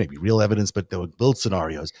falsified, but maybe real evidence, but they would build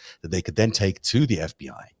scenarios that they could then take to the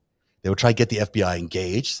FBI. They would try to get the FBI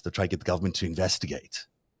engaged. They'll try to get the government to investigate.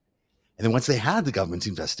 And then once they had the government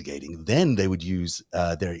investigating, then they would use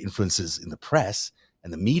their influences in the press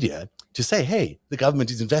and the media to say, hey, the government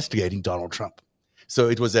is investigating Donald Trump. So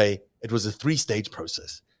it was a three-stage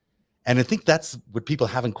process. And I think that's what people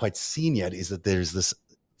haven't quite seen yet, is that there's this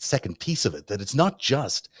second piece of it, that it's not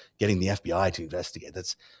just getting the FBI to investigate.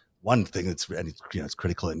 That's one thing it's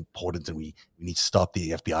critical and important, and we need to stop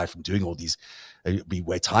the FBI from doing all these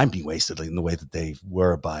time being wasted in the way that they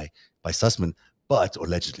were by Sussman, or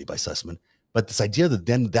allegedly by Sussman. But this idea that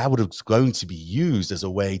then that would have going to be used as a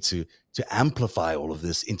way to amplify all of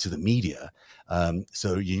this into the media.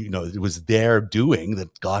 So it was their doing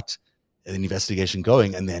that got an investigation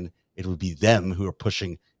going, and then it would be them who are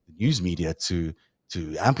pushing the news media to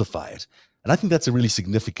amplify it. And I think that's a really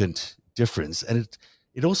significant difference. And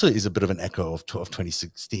it also is a bit of an echo of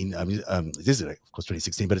 2016. I mean, it is, of course,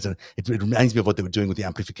 2016, but it reminds me of what they were doing with the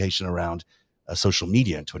amplification around social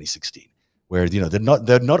media in 2016, where they'd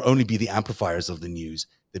not only be the amplifiers of the news,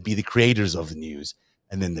 they'd be the creators of the news,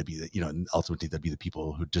 and then they'd be ultimately they'd be the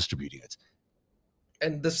people who are distributing it.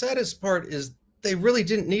 And the saddest part is they really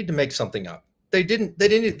didn't need to make something up. They didn't.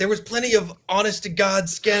 There was plenty of honest to God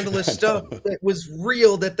scandalous stuff that was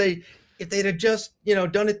real, that if they'd have just,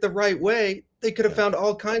 done it the right way, they could have found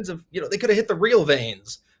all kinds of, they could have hit the real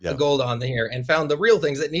veins of gold on here and found the real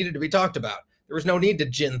things that needed to be talked about. There was no need to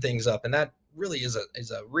gin things up. And that really is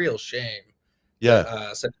a real shame.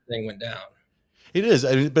 Yeah. Such a thing went down. It is.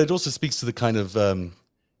 But it also speaks to the kind of,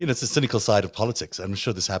 it's a cynical side of politics. I'm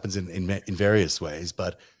sure this happens in various ways,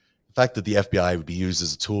 but the fact that the FBI would be used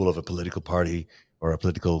as a tool of a political party or a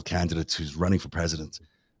political candidate who's running for president,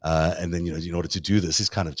 and then in order to do this is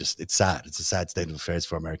kind of it's sad. It's a sad state of affairs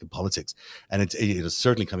for American politics, and it is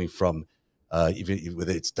certainly coming from, even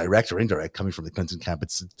whether it's direct or indirect, coming from the Clinton camp.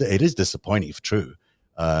 It is disappointing if true,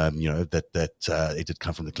 that it did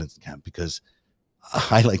come from the Clinton camp, because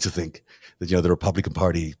I like to think that the Republican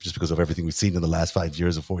Party, just because of everything we've seen in the last 5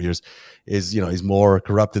 years or 4 years, is more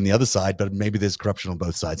corrupt than the other side. But maybe there's corruption on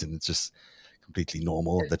both sides, and it's just completely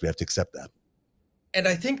normal that we have to accept that. And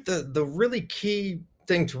I think the really key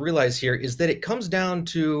thing to realize here is that it comes down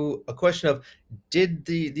to a question of, did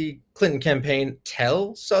the Clinton campaign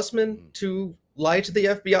tell Sussman to lie to the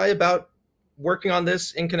FBI about working on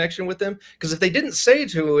this in connection with them? Because if they didn't say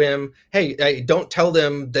to him, hey, don't tell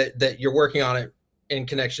them that you're working on it in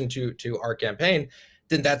connection to our campaign,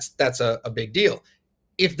 then that's a big deal.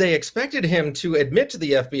 If they expected him to admit to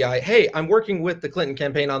the FBI, hey, I'm working with the Clinton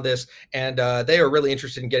campaign on this, and they are really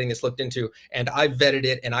interested in getting this looked into, and I vetted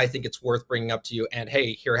it, and I think it's worth bringing up to you, and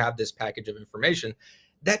hey, here, have this package of information,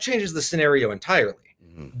 that changes the scenario entirely,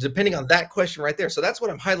 depending on that question right there. So that's what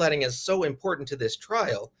I'm highlighting as so important to this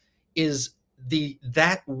trial, is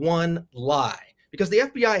that one lie. Because the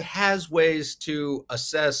FBI has ways to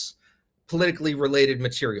assess politically related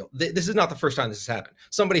material. This is not the first time this has happened.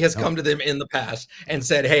 Somebody has come to them in the past and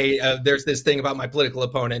said, hey, there's this thing about my political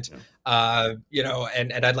opponent, and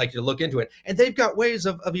I'd like you to look into it. And they've got ways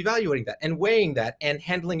of evaluating that and weighing that and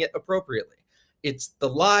handling it appropriately. It's the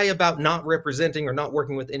lie about not representing or not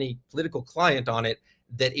working with any political client on it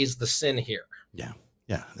that is the sin here. Yeah.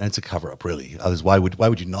 Yeah, and it's a cover-up, really. Others, why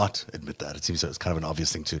would you not admit that? It seems it's kind of an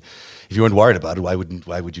obvious thing to. If you weren't worried about it, why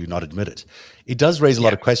would you not admit it? It does raise a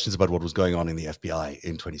lot of questions about what was going on in the FBI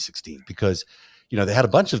in 2016, because they had a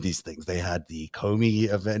bunch of these things. They had the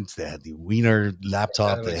Comey event, they had the Wiener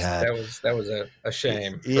laptop, that was a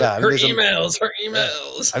shame. Yeah, her emails.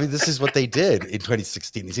 I mean, this is what they did in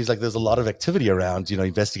 2016. It seems like there's a lot of activity around,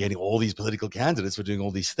 investigating all these political candidates for doing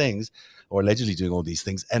all these things, or allegedly doing all these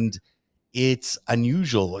things, and it's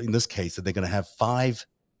unusual in this case that they're going to have 5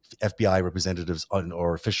 FBI representatives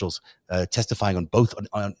or officials testifying on both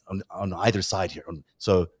on either side here.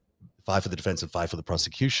 So 5 for the defense and 5 for the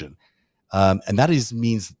prosecution, and that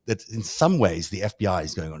means that in some ways the FBI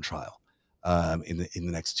is going on trial in the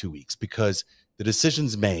next 2 weeks, because the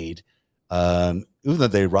decisions made, even though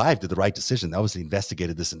they arrived at the right decision, they obviously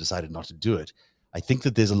investigated this and decided not to do it. I think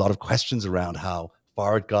that there's a lot of questions around how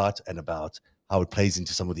far it got and about how it plays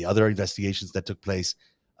into some of the other investigations that took place,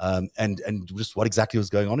 and just what exactly was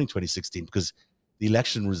going on in 2016, because the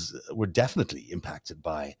election were definitely impacted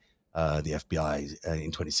by the FBI in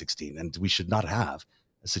 2016, and we should not have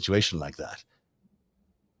a situation like that.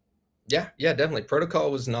 Yeah, definitely.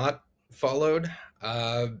 Protocol was not followed,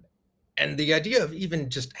 and the idea of even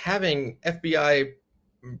just having FBI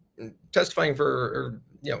testifying for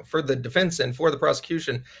the defense and for the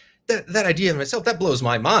prosecution, that idea in itself, that blows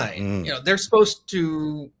my mind. They're supposed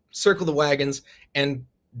to circle the wagons and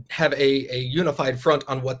have a unified front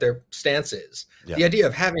on what their stance is. Yeah. The idea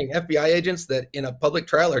of having FBI agents that in a public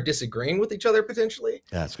trial are disagreeing with each other potentially,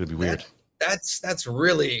 Yeah, it's going to be weird. That's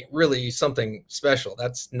really, really something special.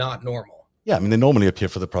 That's not normal. Yeah, I mean, they normally appear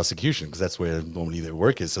for the prosecution because that's where normally their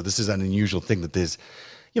work is. So this is an unusual thing that there's,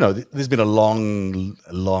 there's been a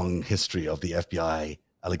long history of the FBI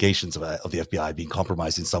allegations of the FBI being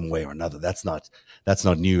compromised in some way or another. That's not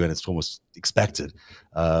new, and it's almost expected.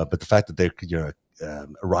 But the fact that they're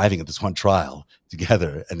arriving at this one trial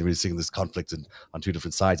together and we're seeing this conflict on two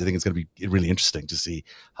different sides, I think it's going to be really interesting to see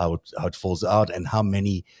how it falls out and how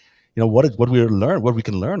many, what we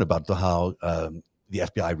can learn about how the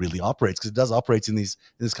FBI really operates, because it does operate in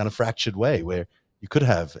this kind of fractured way where you could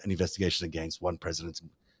have an investigation against one president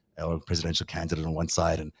or presidential candidate on one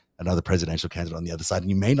side and another presidential candidate on the other side, and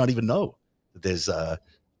you may not even know that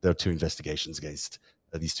there are two investigations against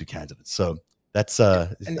these two candidates. So that's I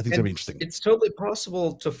think it's gonna be interesting. It's totally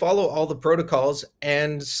possible to follow all the protocols,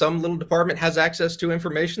 and some little department has access to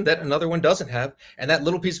information that another one doesn't have, and that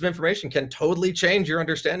little piece of information can totally change your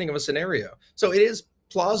understanding of a scenario. So it is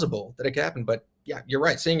plausible that it can happen, but yeah, you're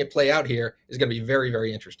right. Seeing it play out here is going to be very,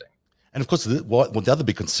 very interesting. And of course, the other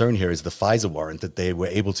big concern here is the FISA warrant that they were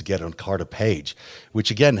able to get on Carter Page,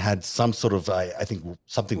 which again had some sort of, I think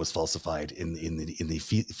something was falsified in the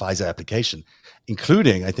FISA application,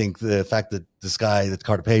 including, I think, the fact that this guy, that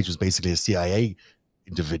Carter Page, was basically a CIA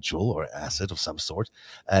individual or asset of some sort,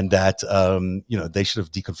 and that they should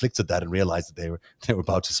have deconflicted that and realized that they were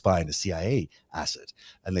about to spy on a CIA asset,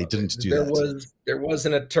 and they didn't do that. There was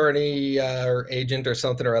an attorney or agent or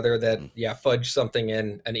something or other that fudged something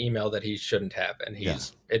in an email that he shouldn't have, and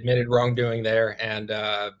he's admitted wrongdoing there, and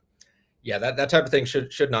that type of thing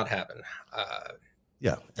should not happen.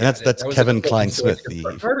 And that's Kevin Klein-Smith.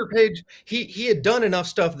 Carter Page, he had done enough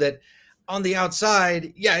stuff that on the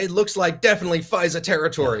outside, it looks like definitely FISA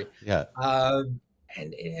territory. And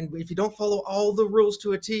if you don't follow all the rules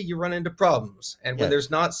to a T, you run into problems. And when there's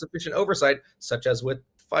not sufficient oversight, such as with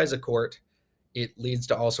FISA court, it leads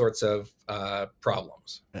to all sorts of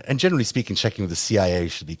problems. And generally speaking, checking with the CIA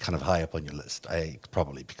should be kind of high up on your list,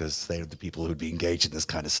 probably because they're the people who'd be engaged in this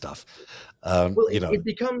kind of stuff. It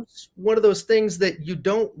becomes one of those things that you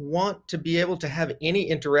don't want to be able to have any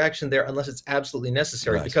interaction there unless it's absolutely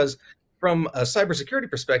necessary, because from a cybersecurity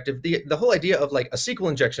perspective, the whole idea of like a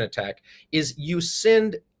SQL injection attack is you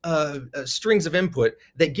send strings of input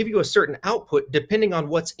that give you a certain output depending on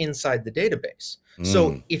what's inside the database.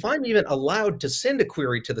 So if I'm even allowed to send a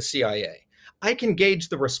query to the CIA, I can gauge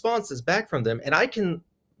the responses back from them, and I can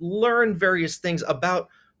learn various things about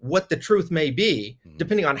what the truth may be,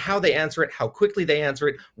 depending on how they answer it, how quickly they answer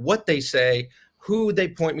it, what they say, who they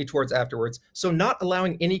point me towards afterwards. So not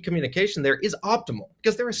allowing any communication there is optimal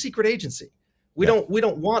because they're a secret agency. We don't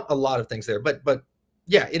want a lot of things there, but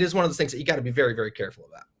it is one of those things that you got to be very, very careful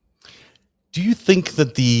about. Do you think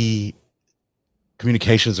that the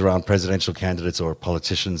communications around presidential candidates or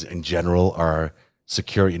politicians in general are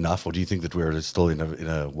secure enough, or do you think that we're still in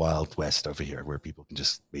a wild west over here where people can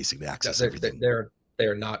just basically access everything?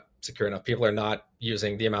 They're not secure enough. People are not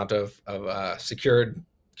using the amount of secured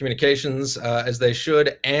communications as they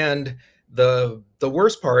should, and the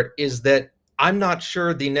worst part is that I'm not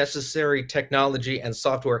sure the necessary technology and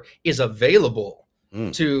software is available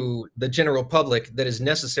to the general public that is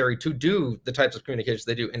necessary to do the types of communications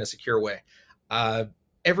they do in a secure way.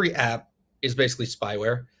 Every app is basically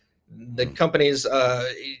spyware. The companies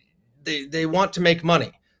they want to make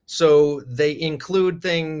money, so they include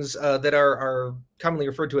things that are commonly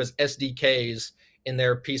referred to as SDKs in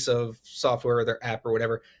their piece of software or their app or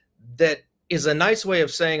whatever. That is a nice way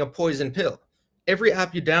of saying a poison pill. Every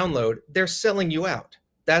app you download, they're selling you out.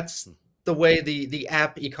 That's the way the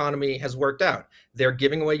app economy has worked out. They're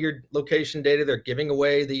giving away your location data. They're giving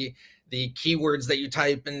away the keywords that you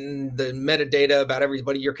type and the metadata about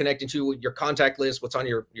everybody you're connecting to, your contact list, what's on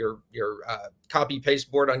your copy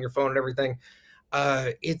paste board on your phone and everything.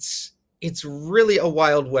 It's really a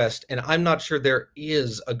wild west, and I'm not sure there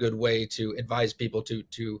is a good way to advise people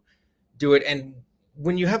to do it. And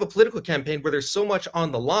when you have a political campaign where there's so much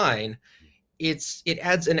on the line, it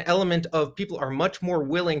adds an element of people are much more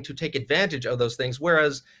willing to take advantage of those things.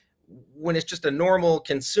 Whereas when it's just a normal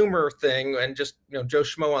consumer thing and just Joe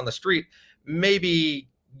Schmo on the street, maybe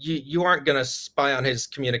you aren't going to spy on his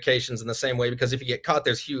communications in the same way, because if you get caught,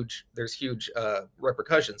 there's huge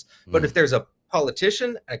repercussions. But if there's a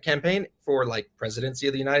politician, a campaign for like presidency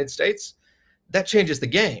of the United States, that changes the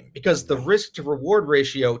game, because the risk to reward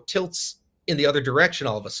ratio tilts in the other direction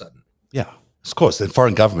all of a sudden. Yeah. Of course, and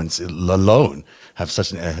foreign governments alone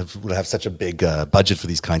will have such a big budget for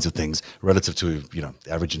these kinds of things relative to the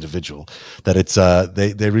average individual, that it's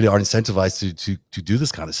they really are incentivized to do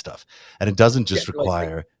this kind of stuff, and it doesn't Yeah, just like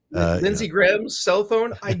require Lindsey Graham's cell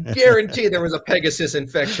phone. I guarantee there was a Pegasus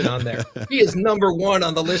infection on there. He is #1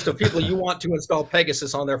 on the list of people you want to install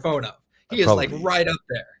Pegasus on their phone of. He is like probably. right up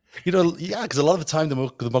there. Yeah, because a lot of the time the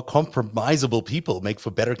more compromisable people make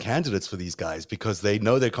for better candidates for these guys, because they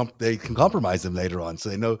know they can compromise them later on, so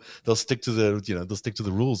they know they'll stick to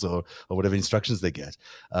the rules or whatever instructions they get.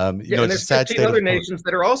 Yeah, and it's a there's sad 15 state other of nations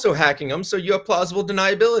that are also hacking them, so you have plausible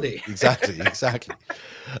deniability. Exactly.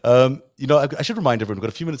 I should remind everyone, we've got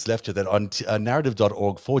a few minutes left here, that on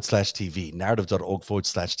narrative.org/TV,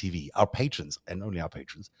 narrative.org/TV, our patrons, and only our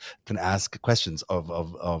patrons, can ask questions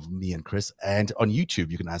of me and Chris. And on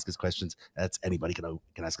YouTube, you can ask us questions. That's anybody can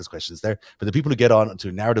ask us questions there. For the people who get on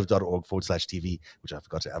to narrative.org/TV, which I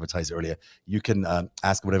forgot to advertise earlier, you can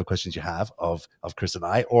ask whatever questions you have of Chris and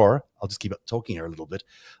I, or I'll just keep talking here a little bit.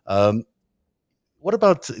 What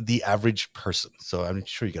about the average person? So I'm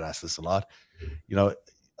sure you get asked this a lot.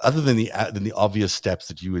 Other than the obvious steps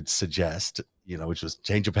that you would suggest, which was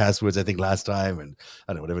change your passwords, I think last time, and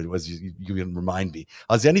I don't know, whatever it was, you can remind me.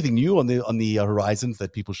 Is there anything new on the horizons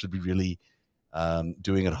that people should be really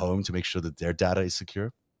doing at home to make sure that their data is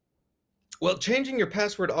secure? Well, changing your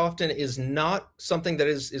password often is not something that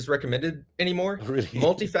is recommended anymore. Really?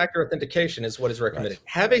 Multi-factor authentication is what is recommended. Right.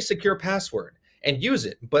 Have a secure password and use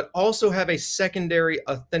it, but also have a secondary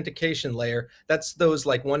authentication layer. That's those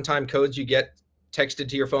like one-time codes you get texted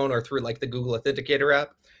to your phone or through like the Google Authenticator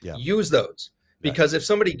app. Yeah. Use those, because if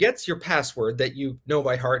somebody gets your password that you know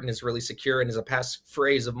by heart and is really secure and is a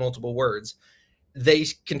passphrase of multiple words, they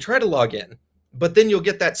can try to log in, but then you'll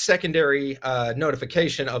get that secondary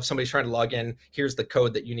notification of somebody trying to log in. Here's the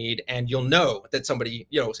code that you need, and you'll know that somebody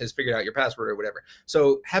has figured out your password or whatever.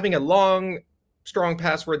 So having a long, strong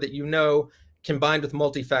password that combined with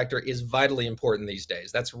multi-factor is vitally important these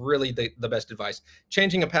days. That's really the best advice.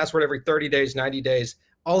 Changing a password every 30 days, 90 days,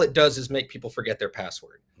 all it does is make people forget their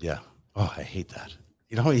password. Yeah. Oh, I hate that.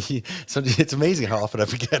 So it's amazing how often I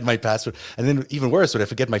forget my password. And then even worse, when I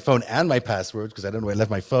forget my phone and my password, because I don't know where I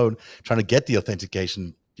left my phone, trying to get the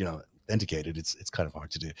authentication, authenticated, it's kind of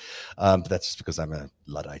hard to do. But that's just because I'm a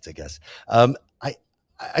Luddite, I guess. Do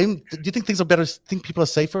you think things are better? Think people are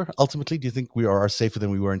safer ultimately? Do you think we are safer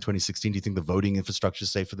than we were in 2016? Do you think the voting infrastructure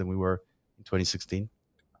is safer than we were in 2016?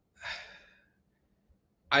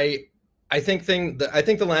 I think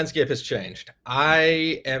the landscape has changed.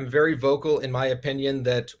 I am very vocal in my opinion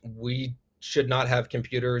that we should not have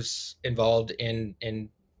computers involved in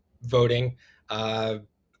voting. I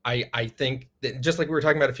think that, just like we were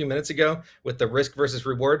talking about a few minutes ago with the risk versus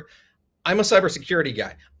reward, I'm a cybersecurity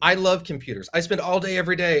guy. I love computers. I spend all day,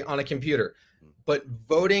 every day on a computer. But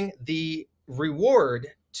voting, the reward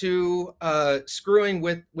to screwing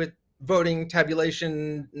with voting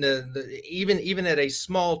tabulation, even at a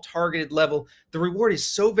small targeted level, the reward is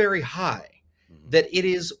so very high that it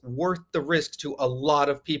is worth the risk to a lot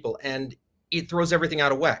of people, and it throws everything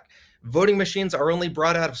out of whack. Voting machines are only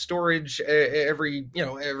brought out of storage every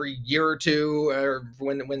year or two, or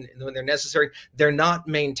when they're necessary. They're not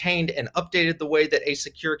maintained and updated the way that a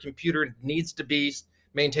secure computer needs to be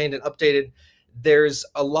maintained and updated. There's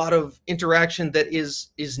a lot of interaction that is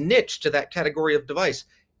niche to that category of device.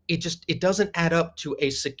 It doesn't add up to a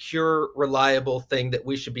secure, reliable thing that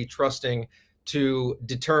we should be trusting to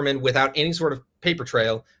determine without any sort of paper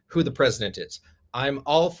trail who the president is. I'm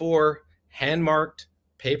all for hand-marked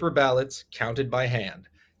paper ballots counted by hand.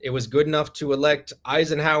 It was good enough to elect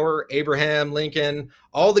Eisenhower, Abraham Lincoln,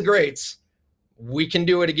 all the greats. We can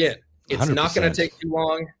do it again. It's 100%. Not going to take too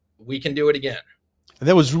long. We can do it again. And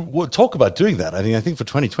there was talk about doing that. I think for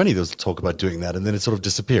 2020 there was talk about doing that, and then it sort of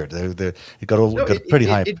disappeared. It got pretty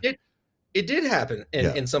high. It did happen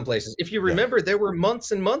in some places. If you remember, there were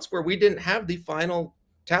months and months where we didn't have the final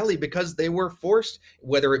tally because they were forced,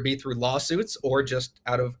 whether it be through lawsuits or just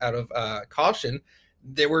out of caution.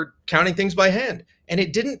 They were counting things by hand, and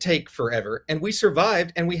it didn't take forever, and we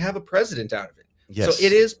survived, and we have a president out of it. Yes. So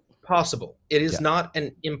it is possible. It is not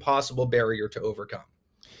an impossible barrier to overcome.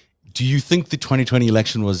 Do you think the 2020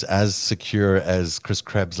 election was as secure as Chris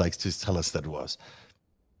Krebs likes to tell us that it was?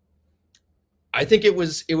 I think it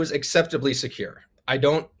was acceptably secure. I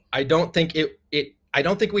don't think I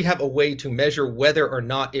don't think we have a way to measure whether or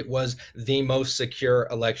not it was the most secure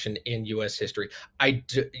election in U.S. history.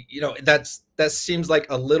 That seems like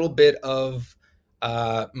a little bit of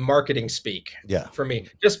marketing speak for me.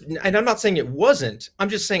 And I'm not saying it wasn't. I'm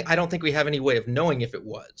just saying I don't think we have any way of knowing if it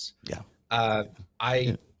was.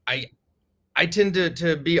 I tend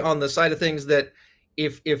to be on the side of things that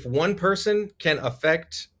if one person can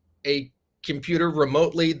affect a computer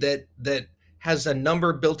remotely that has a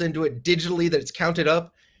number built into it digitally that it's counted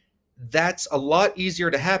up, that's a lot easier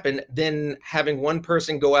to happen than having one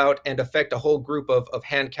person go out and affect a whole group of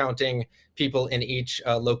hand counting people in each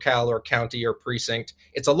locale or county or precinct.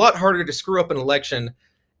 It's a lot harder to screw up an election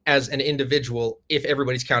as an individual if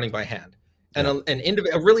everybody's counting by hand. And Yeah.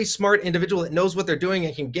 a really smart individual that knows what they're doing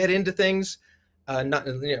and can get into things,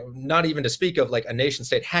 not even to speak of like a nation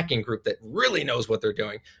state hacking group that really knows what they're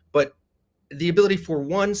doing, but the ability for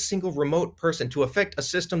one single remote person to affect a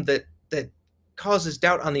system that causes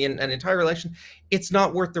doubt on an entire election, it's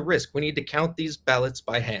not worth the risk. We need to count these ballots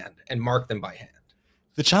by hand and mark them by hand.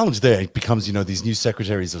 The challenge there becomes, these new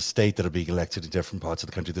secretaries of state that are being elected in different parts of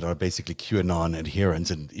the country that are basically QAnon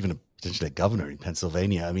adherents, and even potentially a governor in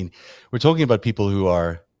Pennsylvania. I mean, we're talking about people who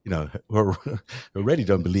are, who already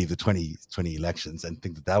don't believe the 2020 elections and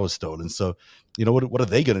think that was stolen. So, what are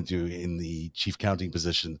they going to do in the chief counting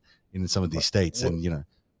position in some of these states? And,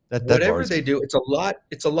 that Whatever they do,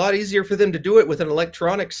 it's a lot easier for them to do it with an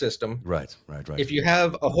electronic system. Right. If you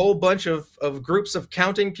have a whole bunch of groups of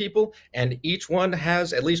counting people, and each one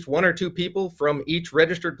has at least one or two people from each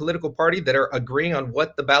registered political party that are agreeing on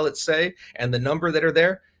what the ballots say and the number that are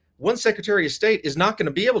there, one Secretary of State is not going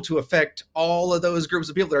to be able to affect all of those groups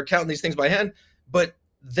of people that are counting these things by hand, but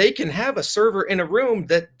they can have a server in a room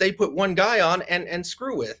that they put one guy on and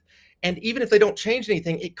screw with. And even if they don't change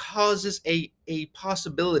anything, it causes a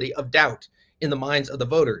possibility of doubt in the minds of the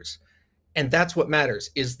voters. And that's what matters,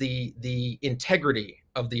 is the integrity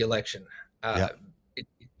of the election.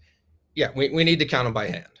 We need to count them by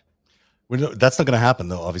hand. That's not going to happen,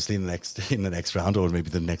 though. Obviously, in the next round, or maybe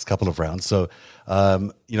the next couple of rounds. So,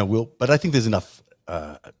 but I think there's enough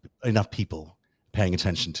people paying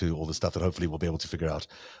attention to all the stuff that hopefully we'll be able to figure out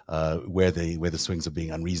where the swings are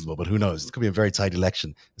being unreasonable. But who knows? It could be a very tight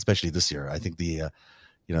election, especially this year. I think the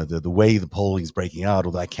way the polling is breaking out,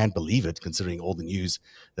 although I can't believe it considering all the news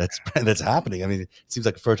that's happening. I mean, it seems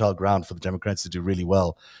like a fertile ground for the Democrats to do really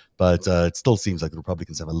well, but it still seems like the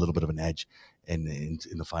Republicans have a little bit of an edge in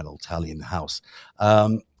the final tally in the House.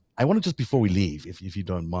 I want to just, before we leave, if you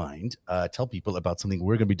don't mind, tell people about something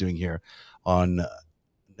we're going to be doing here on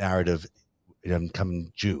Narrative come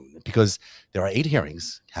June, because there are 8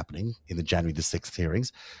 hearings happening in the January the 6th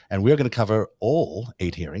hearings, and we're going to cover all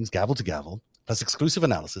 8 hearings, gavel to gavel, plus exclusive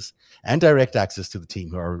analysis and direct access to the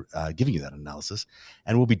team who are giving you that analysis.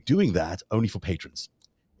 And we'll be doing that only for patrons.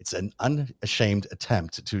 It's an unashamed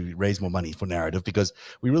attempt to raise more money for Narrative, because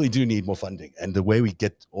we really do need more funding. And the way we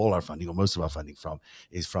get all our funding, or most of our funding,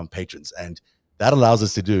 is from patrons. And that allows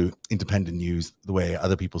us to do independent news the way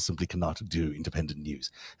other people simply cannot do independent news,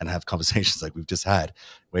 and have conversations like we've just had,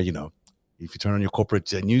 where, if you turn on your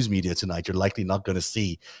corporate news media tonight, you're likely not going to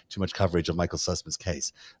see too much coverage of Michael Sussman's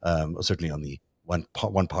case, or certainly on the one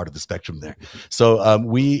part of the spectrum there. So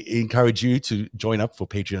we encourage you to join up for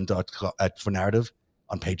Patreon.com for Narrative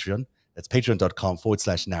on Patreon. That's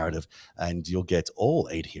patreon.com/narrative, and you'll get all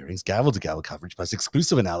 8 hearings, gavel to gavel coverage, plus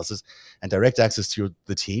exclusive analysis and direct access to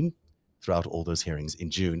the team throughout all those hearings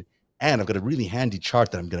in June. And I've got a really handy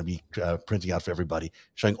chart that I'm going to be printing out for everybody,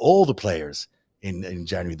 showing all the players in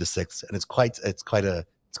January the 6th. And it's quite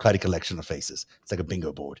a collection of faces. It's like a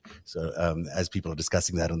bingo board. So as people are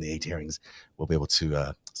discussing that on the 8 hearings, we'll be able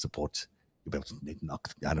to support, you'll be able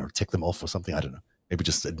to tick them off or something. I don't know. Maybe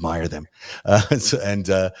just admire them. And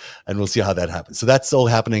we'll see how that happens. So that's all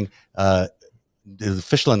happening. The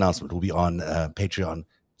official announcement will be on Patreon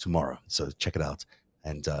tomorrow. So check it out.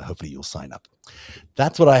 And hopefully you'll sign up.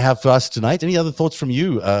 That's what I have for us tonight. Any other thoughts from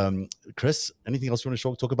you, Chris? Anything else you want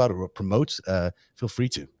to talk about or promote? Feel free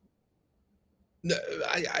to.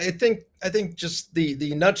 I think just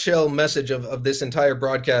the nutshell message of this entire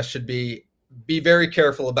broadcast should be very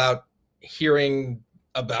careful about hearing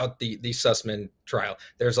about the Sussman trial.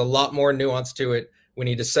 There's a lot more nuance to it. We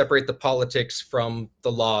need to separate the politics from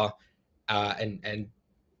the law, and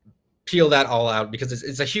peel that all out, because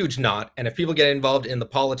it's a huge knot. And if people get involved in the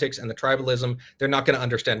politics and the tribalism, they're not going to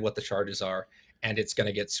understand what the charges are, and it's going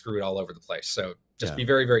to get screwed all over the place. So just be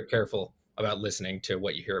very, very careful about listening to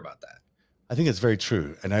what you hear about that. I think it's very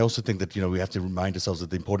true. And I also think that, we have to remind ourselves that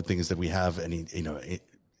the important thing is that we have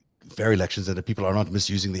fair elections, and that people are not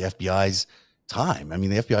misusing the FBI's time. I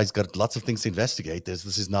mean, the FBI's got lots of things to investigate. This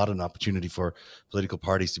is not an opportunity for political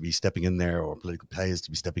parties to be stepping in there, or political players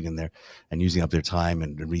to be stepping in there and using up their time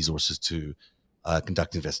and resources to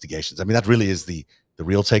conduct investigations. I mean, that really is the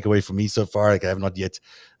real takeaway for me so far. Like, I have not yet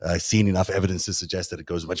seen enough evidence to suggest that it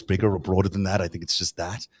goes much bigger or broader than that. I think it's just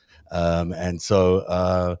that. And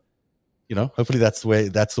so, hopefully that's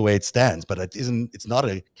the way it stands. But it's not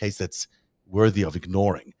a case that's worthy of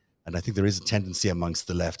ignoring. And I think there is a tendency amongst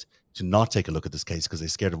the left to not take a look at this case because they're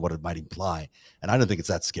scared of what it might imply. And I don't think it's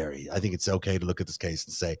that scary. I think it's okay to look at this case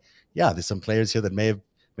and say, yeah, there's some players here that may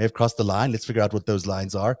have crossed the line. Let's figure out what those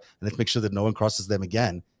lines are, and let's make sure that no one crosses them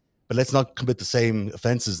again. But let's not commit the same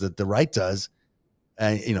offenses that the right does,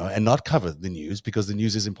 and not cover the news, because the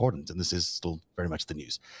news is important, and this is still very much the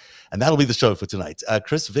news. And that'll be the show for tonight.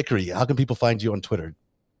 Chris Vickery, how can people find you on Twitter?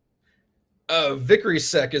 Vickery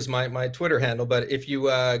Sec is my Twitter handle, but if you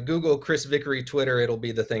Google Chris Vickery Twitter, it'll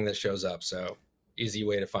be the thing that shows up. So easy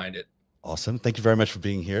way to find it. Awesome. Thank you very much for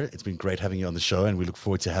being here. It's been great having you on the show, and we look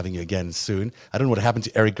forward to having you again soon. I don't know what happened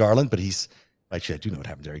to Eric Garland, but actually, I do know what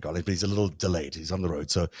happened to Eric Garland, but he's a little delayed. He's on the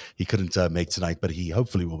road, so he couldn't make tonight, but he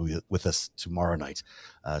hopefully will be with us tomorrow night.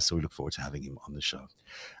 So we look forward to having him on the show.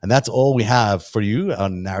 And that's all we have for you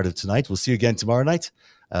on Narrative tonight. We'll see you again tomorrow night.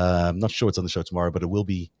 I'm not sure what's on the show tomorrow, but it will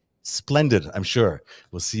be splendid, I'm sure.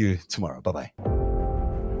 We'll see you tomorrow. Bye-bye.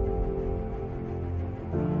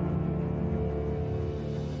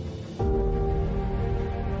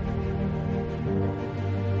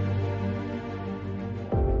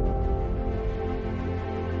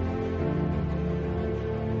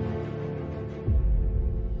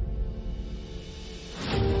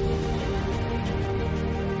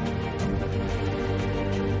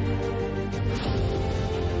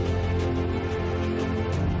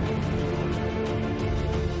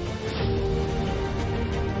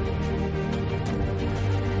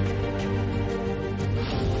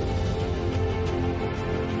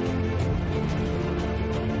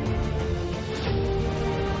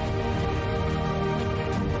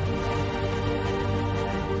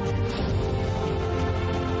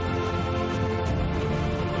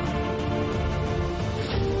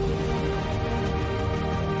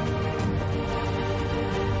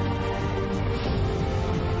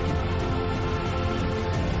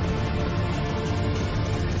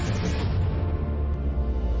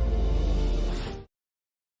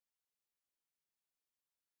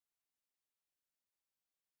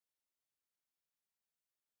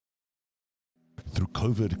 Through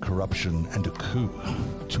COVID, corruption, and a coup,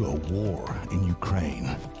 to a war in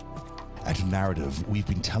Ukraine. At Narrative, we've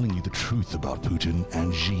been telling you the truth about Putin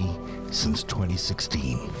and Xi since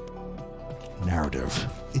 2016. Narrative,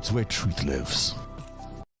 it's where truth lives.